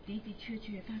thing. 的的确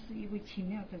确，他是一位奇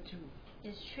妙的主，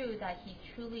 It's true that He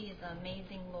truly is an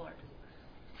amazing Lord.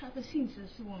 他的信实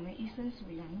是我们一生所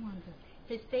仰望的。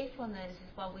 His faithfulness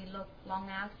is what we look long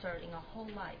after in our whole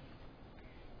life.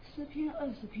 诗篇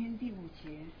20篇第5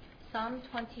节， Psalm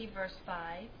 20 verse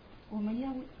 5,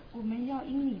 我们要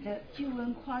因你的救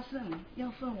恩夸胜，要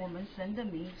奉我们神的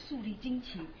名树立旌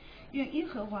旗，愿耶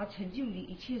和华成就你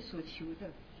一切所求的。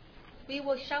 we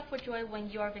will shout for joy when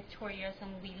you are victorious,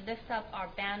 and we lift up our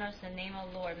banners in the name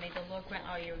of the Lord. May the Lord grant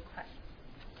all your requests.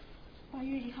 8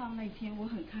月1号那天，我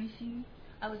很开心，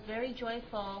 I was very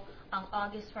joyful on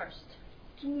August 1st.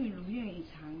 终于如愿以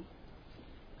偿，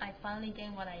 I finally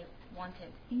gained what I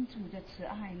wanted. 因主的慈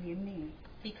爱怜悯，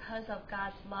 Because of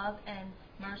God's love and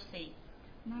mercy,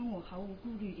 让我毫无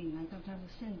顾虑地来到他的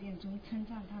圣殿中称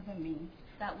赞他的名，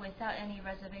 that without any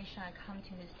reservation I come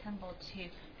to His temple to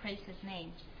praise His name,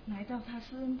 来到他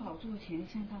施恩宝座前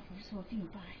向他俯首敬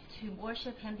拜。 to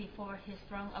worship Him before His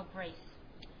throne of grace.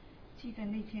 记得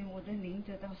那天我的灵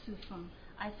得到释放，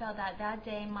 I felt that that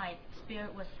day my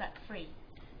spirit was set free.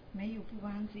 没有不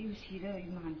安，只有喜乐与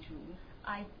满足。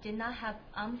 I did not have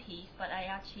peace, but I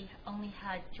actually only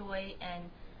had joy and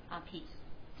peace.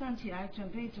 站起来准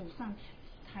备走上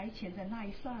台前的那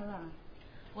一刹那，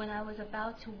 When I was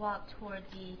about to walk toward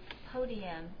the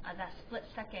podium at that split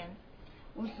second,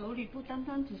 我手里不单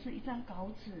单只是一张稿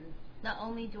纸， not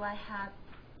only do I have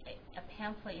a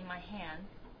pamphlet in my hand,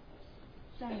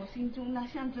 在我心中那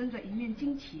象征着一面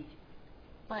旌旗。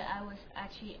 but I was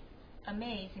actually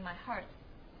amazed in my heart.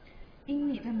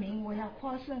 因你的名我要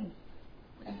夸胜，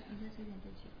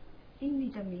因你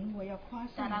的名我要夸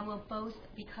胜 That，I will boast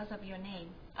because of your name.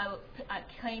 I will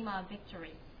claim our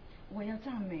victory. 我要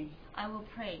赞美， I will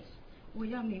praise. 我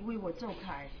要你为我奏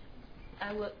牌。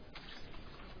 I will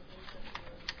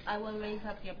raise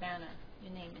up your banner,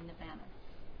 your name in the banner.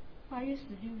 8月16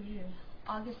日，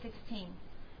 August 16,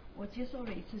 我接受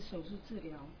了一次手术治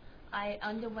疗。 I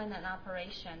underwent an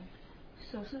operation.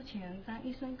 手术前，当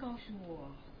医生告诉我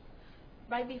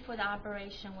Right before the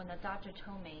operation, when the doctor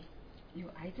told me 有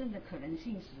癌症的可能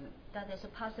性时， that there's a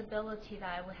possibility that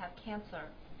I would have cancer,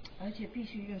 而且必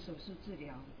须用手术治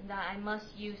疗， and that I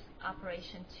must use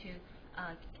operation to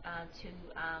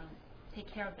take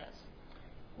care of this,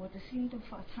 我的心都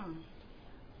发烫，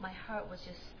 my heart was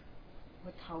just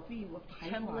我逃避，我徘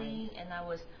徊， trembling, and I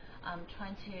was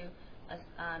trying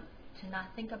to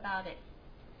not think about it.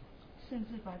 甚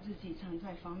至把自己藏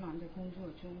在繁忙的工作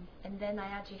中， And then I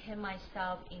actually hid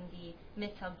myself in the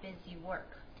midst of busy work.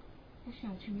 不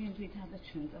想去面对它的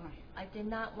存在。 I did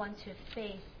not want to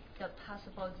face the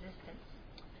possible existence.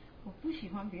 我不喜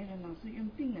欢别人老是用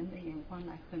病人的眼光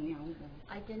来衡量我。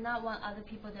 I did not want other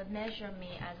people to measure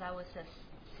me as I was a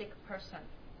sick person.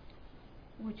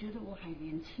 我觉得我还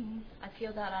年轻， I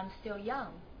feel that I'm still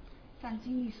young, 但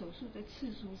经历手术的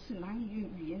次数是难以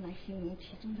用语言来形容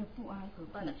其中的不安和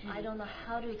恐 but 惧。 I don't know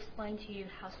how to explain to you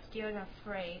how scared and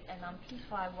afraid and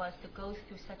unpeaceful I was to go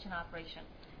through such an operation.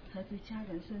 和对家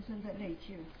人深深的内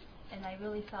疚。 And I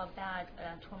really felt bad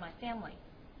toward my family.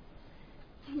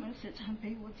 他们时常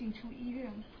陪我进出医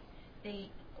院， They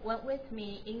went with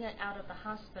me in and out of the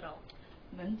hospital,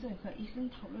 门诊和医生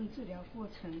讨论治疗过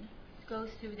程。 go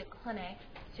through the clinic,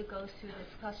 to go through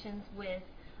discussions with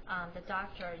the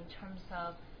doctor in terms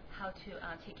of how to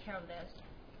take care of this.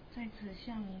 在此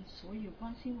向所有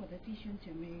关心我的弟兄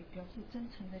姐妹表示真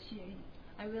诚的谢意。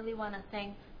 I really want to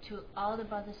thank to all the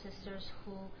brothers and sisters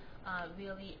who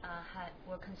really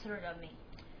were considerate of me,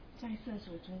 在圣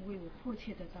所中为我迫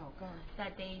切的祷告，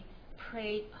 that they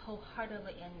prayed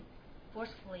wholeheartedly and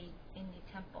forcefully in the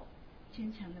temple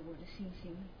坚强了我的信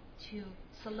心。 to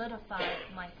solidify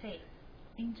my faith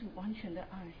因主完全的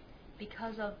爱，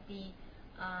 because of the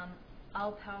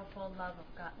all-powerful love of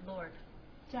God, Lord,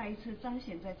 再一次彰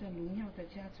显在这荣耀的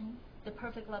家中。 the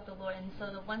perfect love of the Lord, and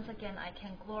so that once again I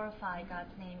can glorify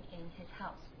God's name in His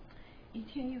house. 一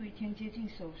天又一天接近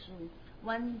手术，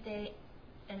 One day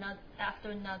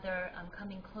after another, I'm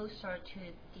coming closer to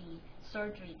the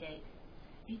surgery date.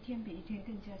 一天比一天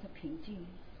更加的平静。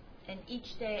 And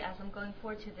each day, as I'm going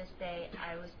forward to this day,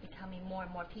 I was becoming more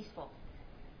and more peaceful.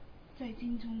 在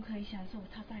经中可以享受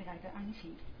它带来的安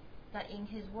息。that in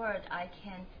His Word I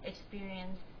can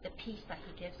experience the peace that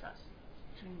He gives us.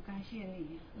 主，感谢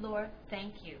你， Lord,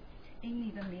 thank you. 因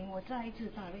你的名，我再一次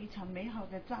打了一场美好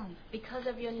的仗， Because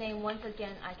of your name, once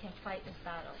again I can fight this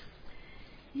battle.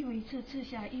 又一次赐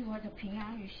下意外的平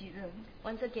安与喜乐。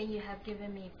 Once again you have given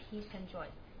me peace and joy.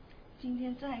 今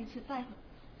天再一次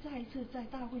在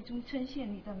大会中称谢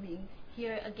你的名，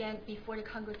 Here again before the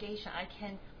congregation I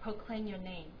can proclaim your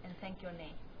name and thank your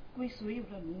name. 归所有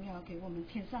的荣耀给我们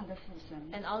天上的父神，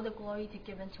 And all the glory to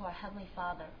given to our Heavenly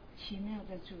Father, 奇妙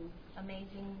的主，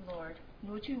 amazing Lord,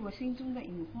 挪去我心中的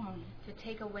隐患。 to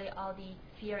take away all the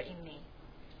fear in me.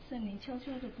 圣灵悄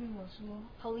悄地对我说，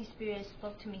 Holy Spirit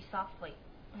spoke to me softly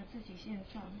把自己献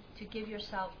上， to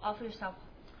offer yourself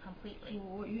completely.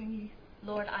 主，我愿意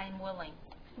Lord, I am willing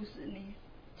服侍你，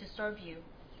 to serve you,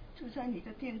 住在你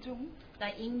的殿中，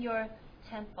 that in your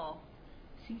temple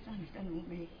欣赏你的荣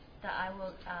美。 that I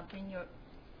will bring your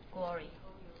glory.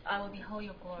 I will behold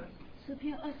your glory. 诗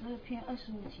篇22篇25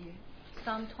节，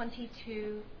 Psalm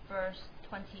 22 verse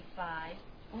 25.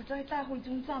 我在大会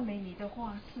中赞美你的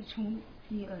话是从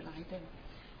你而来的，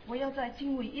我要在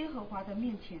敬畏耶和华的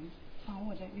面前还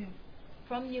我的愿。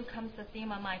 From you comes the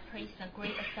theme of my praise and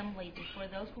great assembly. Before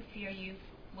those who fear you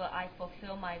will I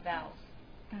fulfill my vows.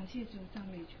 感谢主，赞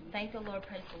美主。 Thank the Lord,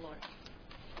 praise the Lord.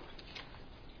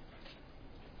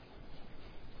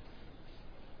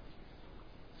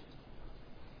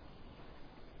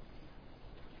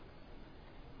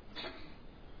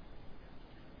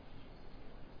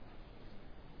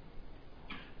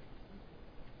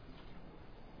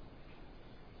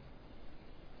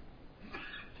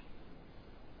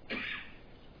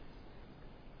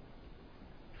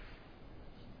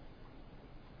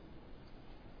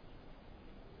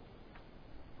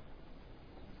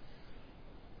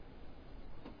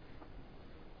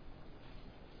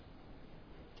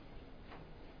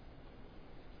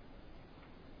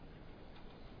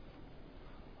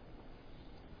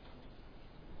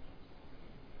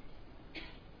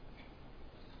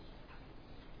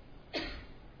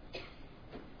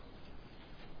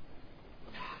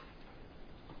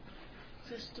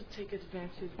 Just to take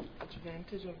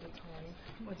advantage of the time.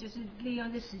 我就是利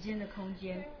用这时间的空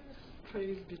间，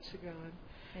 Praise be to God.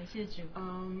 感谢主。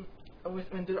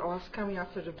 When I was coming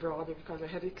after the brother, because I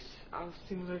had a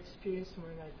similar experience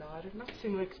with my daughter. Not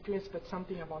similar experience, but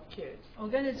something about kids. 我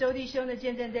跟着周弟兄的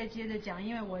见证再接着讲，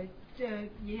因为我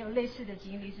也有类似的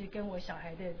经历，是跟我小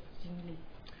孩的经历。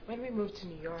 When we moved to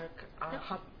New York,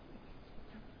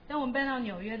当我们搬到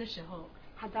纽约的时候，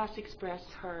 Hadass expressed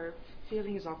her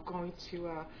feelings of going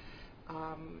to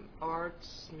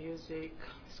arts, music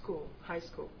school, high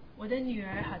school. 我的女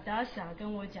儿 Hadassah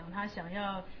跟我讲，她想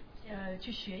要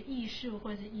去学艺术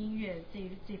或是音乐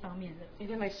这方面的。 And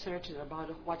then I searched about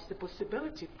what's the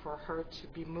possibility for her to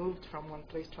be moved from one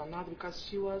place to another, because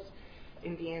she was,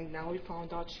 in the end, now we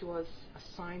found out she was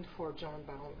assigned for John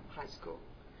Brown High School.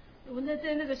 我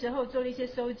在那个时候做了一些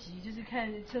收集，就是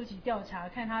收集调查，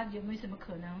看她有没有什么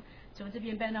可能从这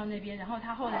边搬到那边，然后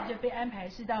她后来就被安排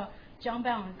是到 John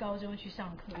Brown 高中去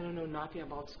上课。 I don't know nothing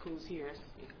about schools here,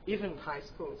 even high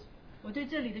schools. 我对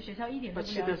这里的学校一点都 But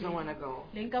不 she 了 doesn't want 解 to go.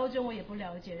 连高中我也不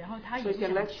了解，然后她 So 也 I 不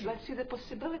said, 想去。 let's see the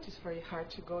possibilities for her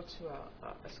to go to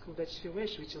a school that she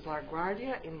wished, which is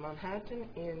LaGuardia in Manhattan,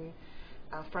 in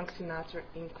Frank Sinatra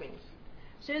in Queens.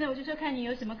 所以呢，我就说看你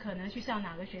有什么可能去上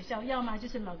哪个学校，要么就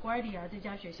是 LaGuardia 这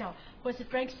家学校，或是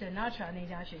Frank Sinatra 那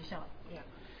家学校。 Yeah.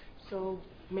 So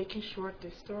making short the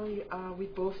story, we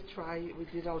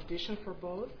did audition for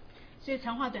both. 所以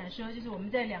长话短说，就是我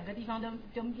们在两个地方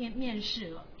都面试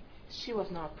了。 She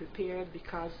was not prepared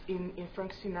because in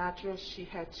Frank Sinatra she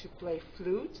had to play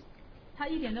flute. 她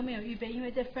一点都没有预备，因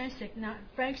为在 Frank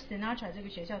Sinatra 这个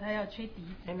学校，她要吹笛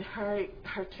子。 And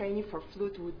her training for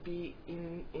flute would be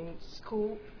in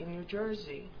school in New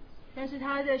Jersey. 但是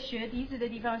她在学笛子的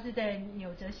地方是在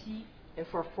纽泽西。 And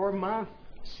for 4 months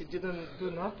she didn't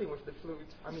do nothing with the flute.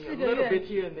 I mean, a 4个 little 月 bit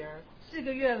here and there. 4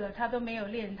个月了，她都没有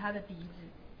练她的笛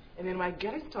子。 And then I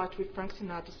get in touch with Frank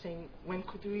Sinatra saying, when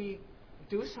could we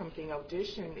do something,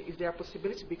 audition? Is there a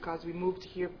possibility? Because we moved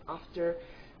here after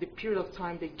the period of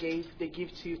time they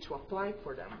give to you to apply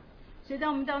for them. 所以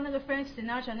当我们到那个 Frank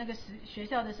Sinatra 那个学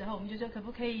校的时候，我们就说可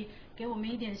不可以给我们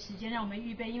一点时间，让我们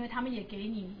预备，因为他们也给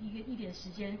你一点时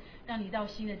间，让你到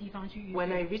新的地方去预备。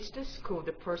 When I reached the school,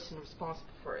 the person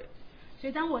responsible for it, 所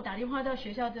以当我打电话到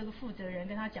学校这个负责人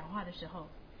跟他讲话的时候，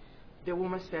 the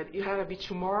woman said, it had to be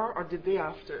tomorrow or the day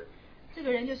after. 这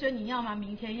个人就说你要么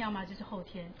明天，要么就是后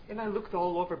天。 And I looked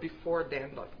all over before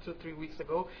then, like 2-3 weeks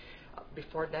ago,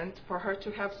 before then, for her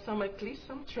to have at least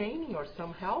some training or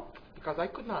some help, because I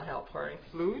could not help her in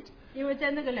flute. 因为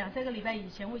在那个2-3个礼拜以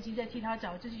前，我已经在替他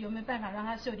找，就是有没有办法让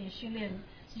他受点训练，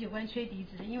是有关吹笛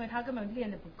子的，因为他根本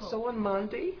练得不够。 So on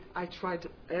Monday, I tried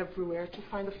everywhere to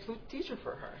find a flute teacher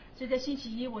for her. 所以在星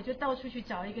期一，我就到处去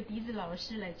找一个笛子老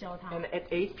师来教他。 And at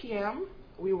 8 p.m.,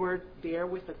 we were there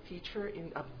with a teacher,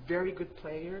 a very good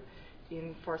player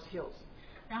in Forest Hills.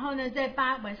 然后呢，在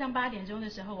晚上8点钟的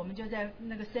时候，我们就在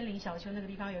那个森林小丘那个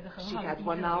地方有一个很 She 好的 had 笛子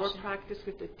 1老 hour 师。 practice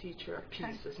with the teacher, a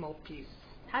piece, a small piece.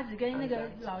 他只跟那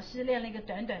个老师练了一个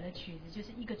短短的曲子，就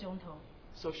是1个钟头。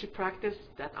 So she practiced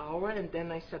that hour, and then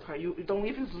I said to her, you don't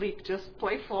even sleep, just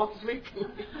play false sleep.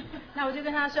 那我就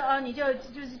跟他说，哦，你就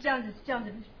是这样子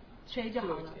吹就好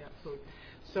Flute, 了。 yeah, flute.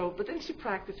 So, but then she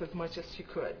practiced as much as she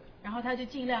could. 然后他就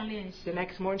尽量练习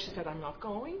The。next morning she said, I'm not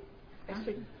going. I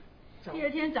said, 第二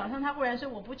天早上他忽然说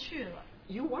我不去了，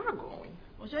 you are going.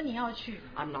 我说你要去，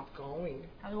 I'm not going.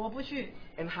 他说我不去。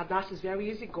 And Hadass is very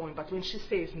easy going, but when she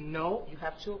says no, you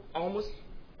have to almost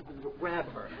grab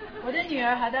her. 我的女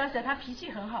儿哈达斯她脾气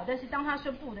很好，但是当她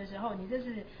说不的时候，你真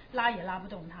是拉也拉不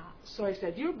动她。 So I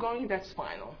said, you're going, that's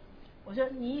final. 我说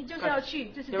你就是要去，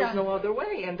就是这 There's 样 no 子。 other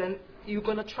way. And then you're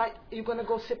gonna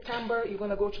go September, you're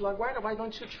gonna go to LaGuardia. Why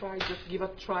don't you try, just give a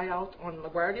tryout on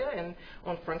LaGuardia and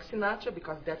on Frank Sinatra,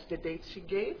 because that's the date she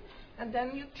gave. And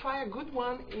then you try a good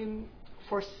one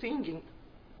for singing,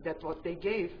 that's what they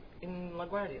gave in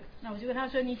LaGuardia. 那我就跟她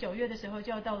说，你9月的时候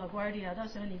就要到了 Guardia， 到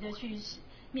时候你再去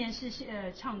面试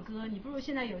唱歌，你不如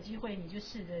现在有机会你就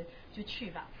试着就去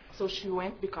吧。 So she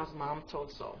went because mom told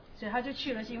so. 所以她就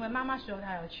去了，是因为妈妈说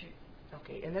她要去。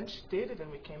 Okay, and then she did it, and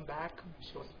we came back.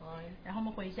 She was fine. 然后我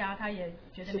们回家，她也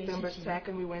觉得没 September 事情。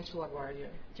 2nd, we went to LaGuardia,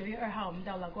 9月2号，我们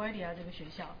到 La Guardia 这个学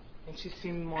校， and she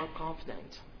seemed more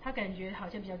confident. 她感觉好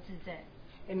像比较自在。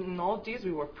 And in all this,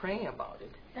 we were praying about it.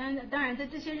 当然，在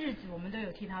这些日子，我们都有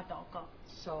替她祷告。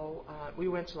 So we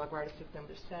went to LaGuardia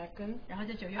September 2nd. 然后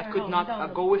在9月 I 2号， could 我 not 们到了。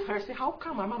 go with her and say, how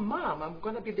come? I'm a mom. I'm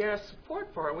going to be there as support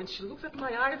for her. When she looks at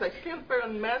my eyes, I send her a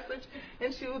message,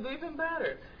 and she will do even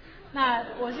better. 那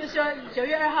我就说9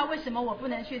月2号为什么我不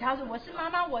能去？她说我是妈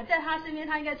妈，我在她身边，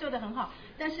她应该做得很好。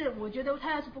但是我觉得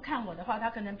她要是不看我的话，她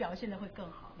可能表现得会更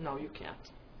好。 No, you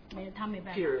can't. 她没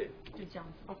办法。 Period. 就这样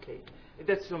子。 Okay.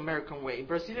 That's the American way.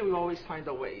 Brazilian, we always find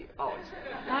a way out.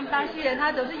 他们巴西人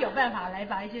他总是有办法来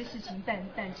把一些事情办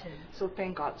成。 So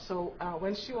thank God. So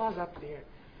when she was up there,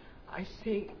 I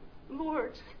say,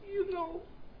 Lord, you know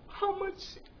how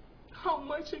much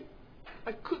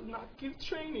I could not give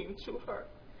training to her.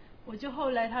 我就后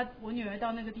来我女儿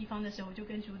到那个地方的时候，我就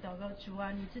跟主祷告，主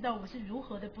啊，你知道我是如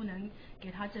何的不能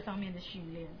给她这方面的训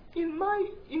练。 In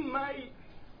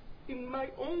my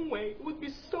own way, it would be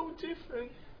so different.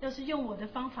 要是用我的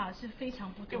方法是非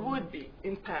常不 It 同的。 would be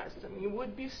in past. I mean, it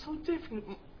would be so different.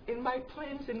 In my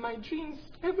plans, in my dreams,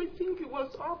 everything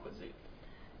was opposite.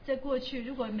 在过去，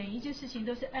如果每一件事情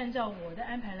都是按照我的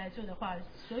安排来做的话，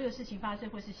所有事情发生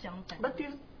会是相反的。 But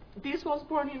this was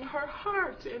born in her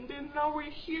heart, and then now we're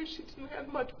here. She didn't have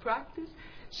much practice.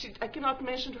 I cannot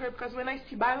mention to her because when I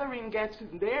see ballerina get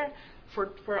there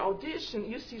for audition,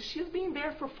 you see she's been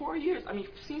there for 4 years. I mean,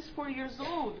 since 4 years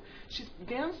old, she's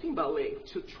dancing ballet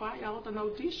to try out an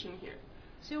audition here.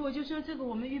 所以我就说，这个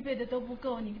我们预备的都不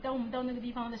够。当我们到那个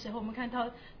地方的时候，我们看到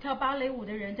跳芭蕾舞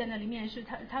的人在那里面试，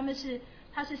他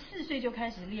是4岁就开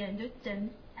始练，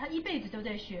他一辈子都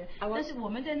在学。但是我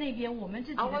们在那边，我们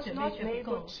自己 I 的 was 准备 not 却不 able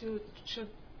够。 to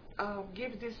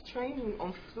give this training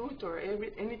on flute or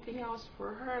anything else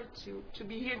for her to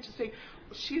be here to say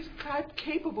she's quite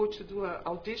capable to do an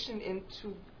audition and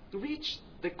to reach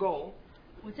the goal.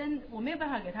 我没有办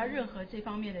法给他任何这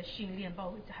方面的训练，包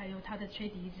括还有他的吹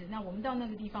笛子。那我们到那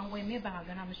个地方，我也没有办法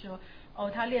跟他们说，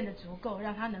哦，他练得足够，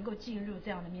让他能够进入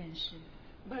这样的面试。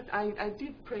 But I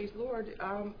did praise Lord,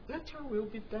 let your will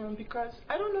be done, because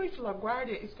I don't know if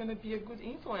LaGuardia is going to be a good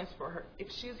influence for her. If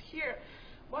she's here,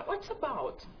 what's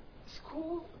about?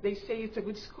 School, they say it's a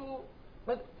good school,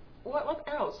 but what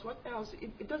else? What else?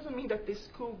 It doesn't mean that this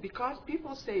school, because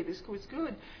people say this school is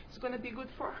good, it's going to be good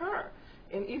for her.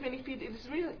 And even if it is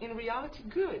in reality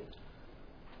good.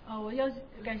 我要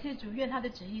感谢主，愿他的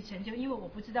旨意成就，因为我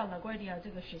不知道 LaGuardia 这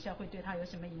个学校会对他有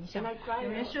什么影响。有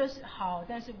人说是好，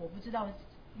但是我不知道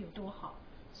有多好。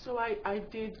 So I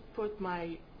did put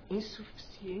my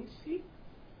insufficiency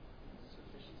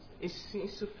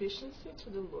to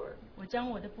the Lord. 我将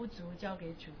我的不足交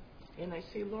给主。 And I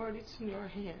say, Lord, it's in your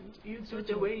hand. You do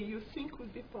the way you think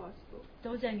would be possible.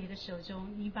 都在你的手中，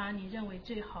你把你认为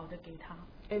最好的给他。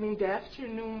 And in the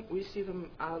afternoon, we receive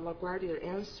a LaGuardia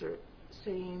answer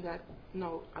saying that,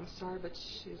 no, I'm sorry, but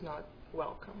she's not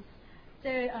welcome.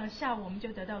 在下午我们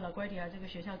就得到了 Guardia 这个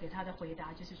学校给他的回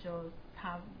答，就是说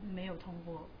他没有通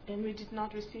过。 And we did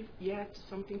not receive yet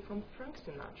something from Frank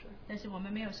Sinatra. 但是我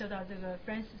们没有收到这个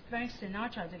Frank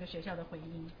Sinatra 这个学校的回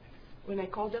应。 When I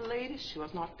called the lady, she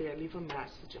was not there. Leave a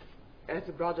message. As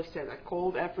the brother said, I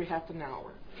called every half an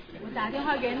hour. 我打电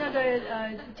话给那个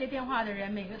接电话的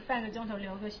人，每个半个钟头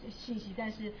留个信息，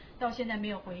但是到现在没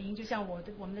有回音。就像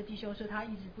我们的弟兄说，他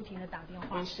一直不停的打电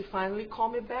话。 When she finally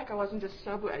called me back, I was in the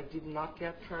subway. I did not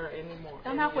get her anymore.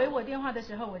 当他回我电话的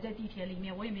时候，我在地铁里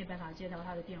面，我也没办法接到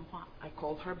他的电话。 I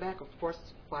called her back, of course,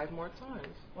 5 more times.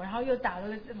 我然后又打了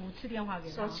5次电话给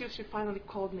So 他， until she finally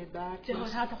called me back, 最后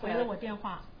she 他回了我 said, 电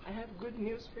话， I have good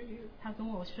news for you. 他跟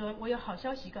我说我有好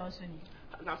消息告诉你。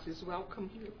 Hadassah is welcome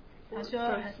here 他 for 说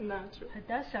Frank Sinatra.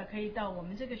 Hadassah 可以到我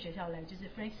们这个学校来，就是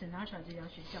Frank Sinatra 这家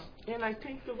学校。 And I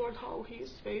thank the Lord how He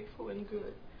is faithful and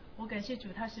good. 我感谢主，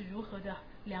他是如何的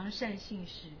良善信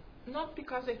实。 Not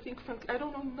because I think I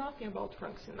don't know nothing about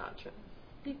Frank Sinatra,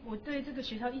 我对这个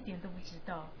学校一点都不知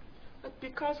道， but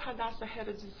because Hadassah had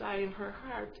a desire in her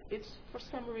heart, it's for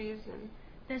some reason.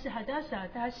 但是 Hadassah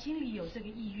他心里有这个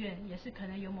意愿，也是可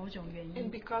能有某种原 And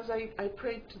因。 because I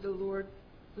prayed to the Lord,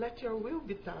 let your will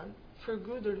be done, for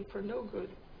good or for no good.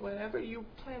 Whatever you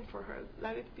plan for her,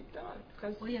 let it be done.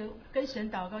 Because 我也跟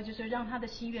神祷告，就说让他的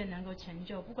心愿能够成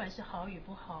就，不管是好与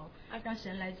不好，让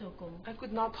神来做工。 I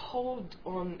could not hold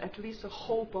on at least a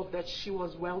hope of that she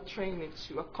was well trained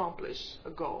to accomplish a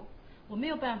goal. 我没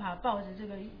有办法抱着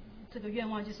这个愿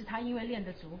望，就是他因为练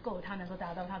得足够，他能够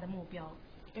达到他的目标。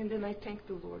 And then I thank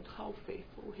the Lord how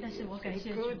faithful He 但是我 is, 感 and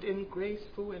谢主。 good and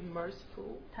graceful and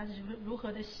merciful. 他是如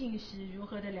何的信实，如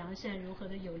何的良善，如何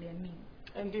的有怜悯。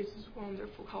 And this is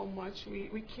wonderful how much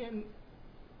we can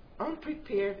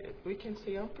unprepared, we can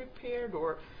say unprepared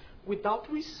or without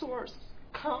resource,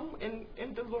 come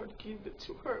and the Lord give it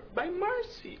to her by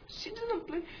mercy. She didn't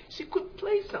play, she could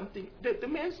play something. The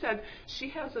man said she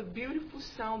has a beautiful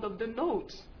sound of the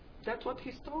notes. That's what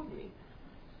he told me.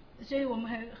 所以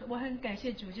我很感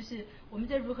谢主，就是我们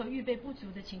在如何预备不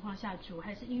足的情况下，主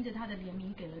还是因着他的怜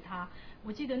悯给了他。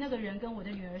我记得那个人跟我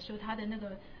的女儿说，他的那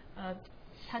个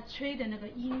他吹的那个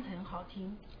音很好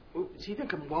听。 He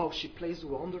think, wow, she plays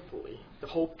wonderfully, the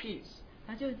whole piece.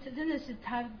 他就真的是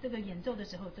他这个演奏的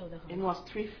时候奏得 And 很 it 好。 was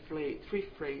three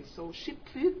phrase. So she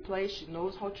did play, she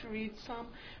knows how to read some,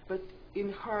 but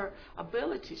in her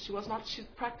ability, she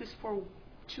practiced for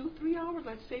 2-3 hours,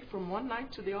 let's say, from one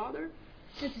night to the other.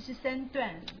 这只是3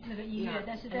段那个音乐 Yeah,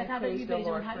 但是在 and 他的 praise 预 the 备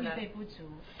中， Lord 他 for 预 that. 备不足。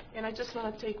 And I just want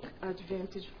to take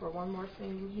advantage for one more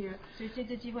thing here. 所以借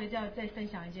这机会再分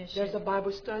享一件事。 There's a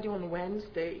Bible study on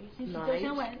Wednesday 星期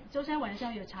night 周三晚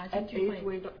上有查经 at 聚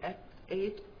会，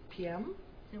 8 p.m.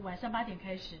 是晚上8点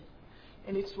开始，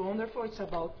 And it's wonderful. It's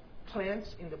about plants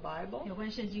in the Bible. 有关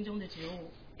圣经中的植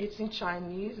物， It's in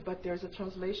Chinese, but there's a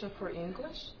translation for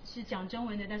English. 是讲中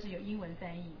文的，但是有英文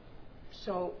翻译。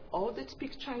 So all that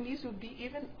speak Chinese will be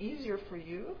even easier for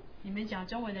you. 你们讲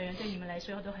中文的人对你们来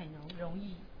说都很容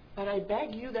易。 But I beg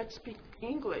you that speak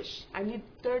English. I need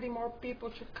 30 more people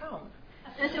to come.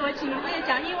 但是我请会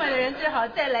讲英文的人最好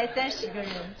再来30个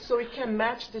人， So we can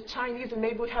match the Chinese and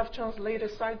maybe we have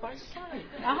translators side by side.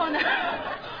 然后呢，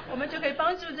我们就可以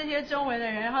帮助这些中文的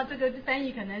人，然后这个翻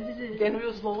译可能就是 Then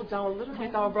we'll slow down a little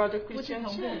bit our brother 不是 Christian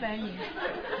同步 Chen. 翻译。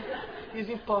 He's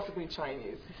impossible in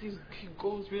Chinese. He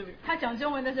goes really... 他讲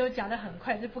中文的时候讲得很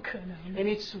快，是不可能的。 And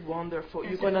it's wonderful.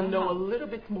 You're That's going to know a wonderful. little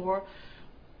bit more,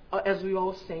 as we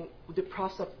all say, the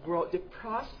process of growth, the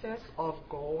process of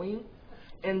going,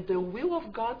 and the will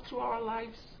of God through our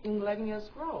lives in letting us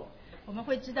grow. 我们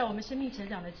会知道我们生命成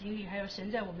长的经历，还有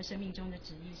神在我们生命中的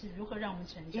旨意是如何让我们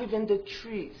成长。 Even the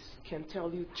trees can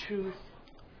tell you truth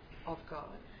of God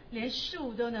连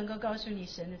树都能够告诉你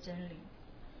神的真理。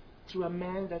 through a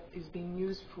man that is being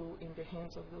useful in the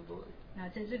hands of the Lord. 那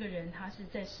在这个人，他是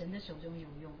在神的手中有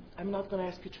用。 I'm not going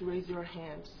to ask you to raise your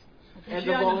hands 我不 and 需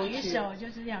the 要你举 volunteer. 手，就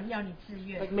是要你自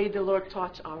愿 But。may the Lord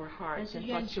touch our hearts and 但是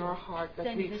愿 touch 主 your heart 在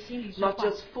that 你 we 的心里说 not 话。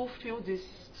 just fulfill these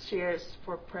shares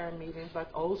for prayer meetings, but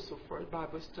also for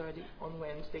Bible study on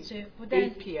Wednesday, 所以不但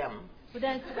 8 p.m. 不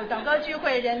但祷告聚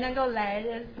会人能够来，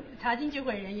查经聚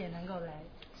会人也能够来。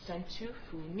 Sanchu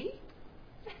Fumi.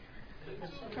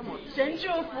 Come on. 神祝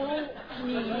福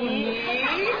你。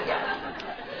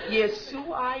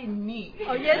 Yesu I ni.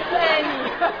 哦，耶稣爱你，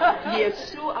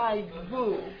 Yesu I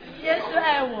wu. 耶稣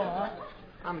爱我。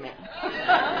 Amen.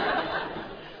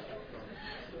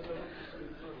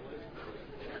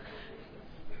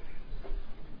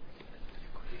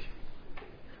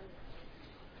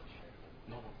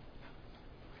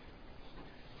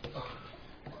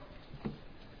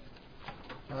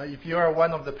 If you are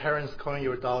one of the parents calling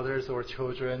your daughters or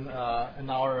children an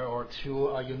hour or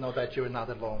two, you know that you're not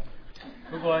alone.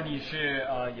 如果你是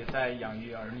也在养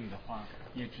育儿女的话，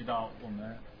也知道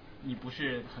你不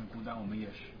是很孤单，我们也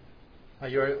是。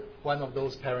You're one of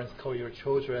those parents call your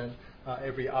children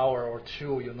every hour or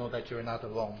two, you know that you're not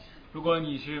alone. 如果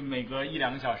你是每隔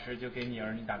1-2个小时就给你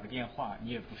儿女打个电话，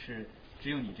你也不是只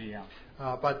有你这样。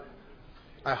But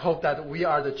I hope that we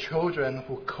are the children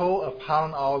who call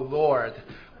upon our Lord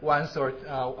once or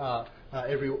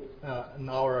every an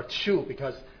hour or two,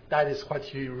 because that is what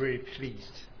He really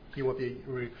pleased. He will be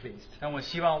really pleased. 但我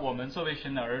希望我们作为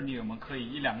神的儿女，我们可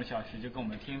以1-2个小时就跟我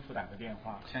们天父打个电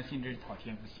话，相信这是讨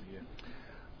天父喜悦。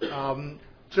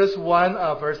Just one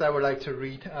verse I would like to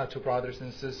read to brothers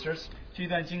and sisters. 这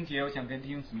段经节，我想跟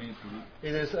弟兄姊妹读。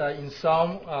It is in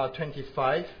Psalm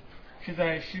 25. 是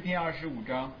在诗篇25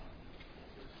章。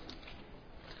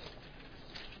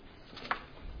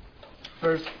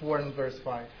Verse 4 and verse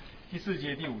 5. 第4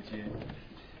节、第5节。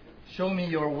Show me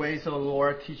your ways, O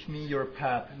Lord, teach me your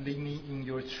path, lead me in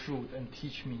your truth, and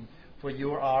teach me, for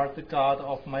you are the God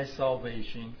of my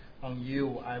salvation. On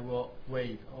you I will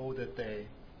wait all the day.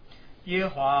 耶和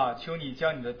华啊，求你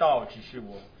将你的道指示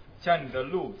我，将你的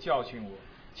路教训我，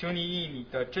求你以你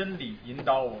的真理引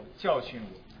导我，教训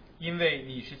我，因为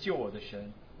你是救我的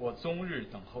神，我终日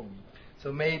等候你。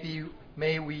So may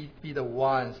we be the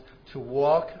ones to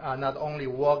walk, not only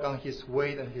walk on His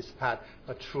way and His path,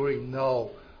 but truly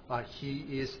know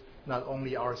He is not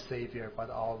only our Savior, but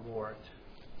our Lord.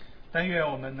 但愿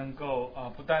我们能够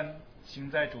不但行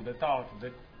在主的道、主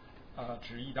的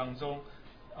旨意当中，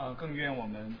更愿我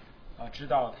们知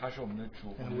道他是我们的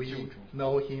主，我 And 们的救 we 主。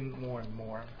 know Him more and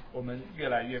more. 我们越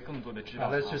来越更多的知道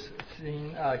他。 Let's just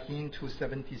sing hymn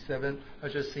 277.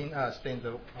 Let's just sing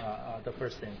stanza, the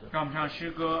first stanza. 让我们唱诗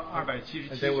歌277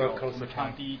 And then we'll 首， close 我 the 们唱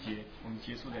time. 第1节，我们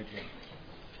结束在这里。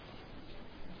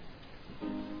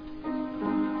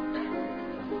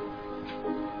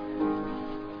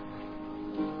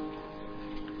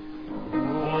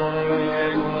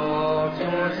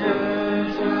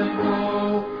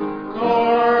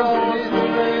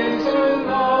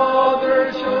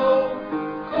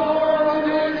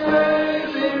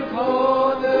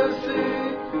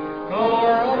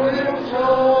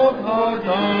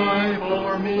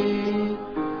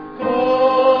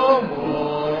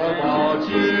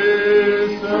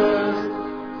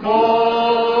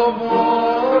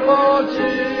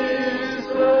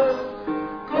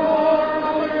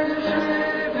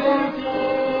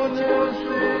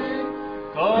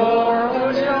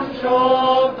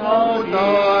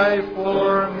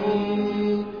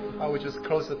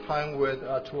Close the time with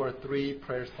 2 or 3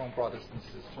 prayers from brothers and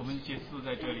sisters. 我们结束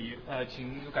在这里，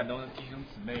请有感动的弟兄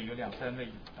姊妹有2-3位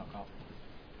祷告。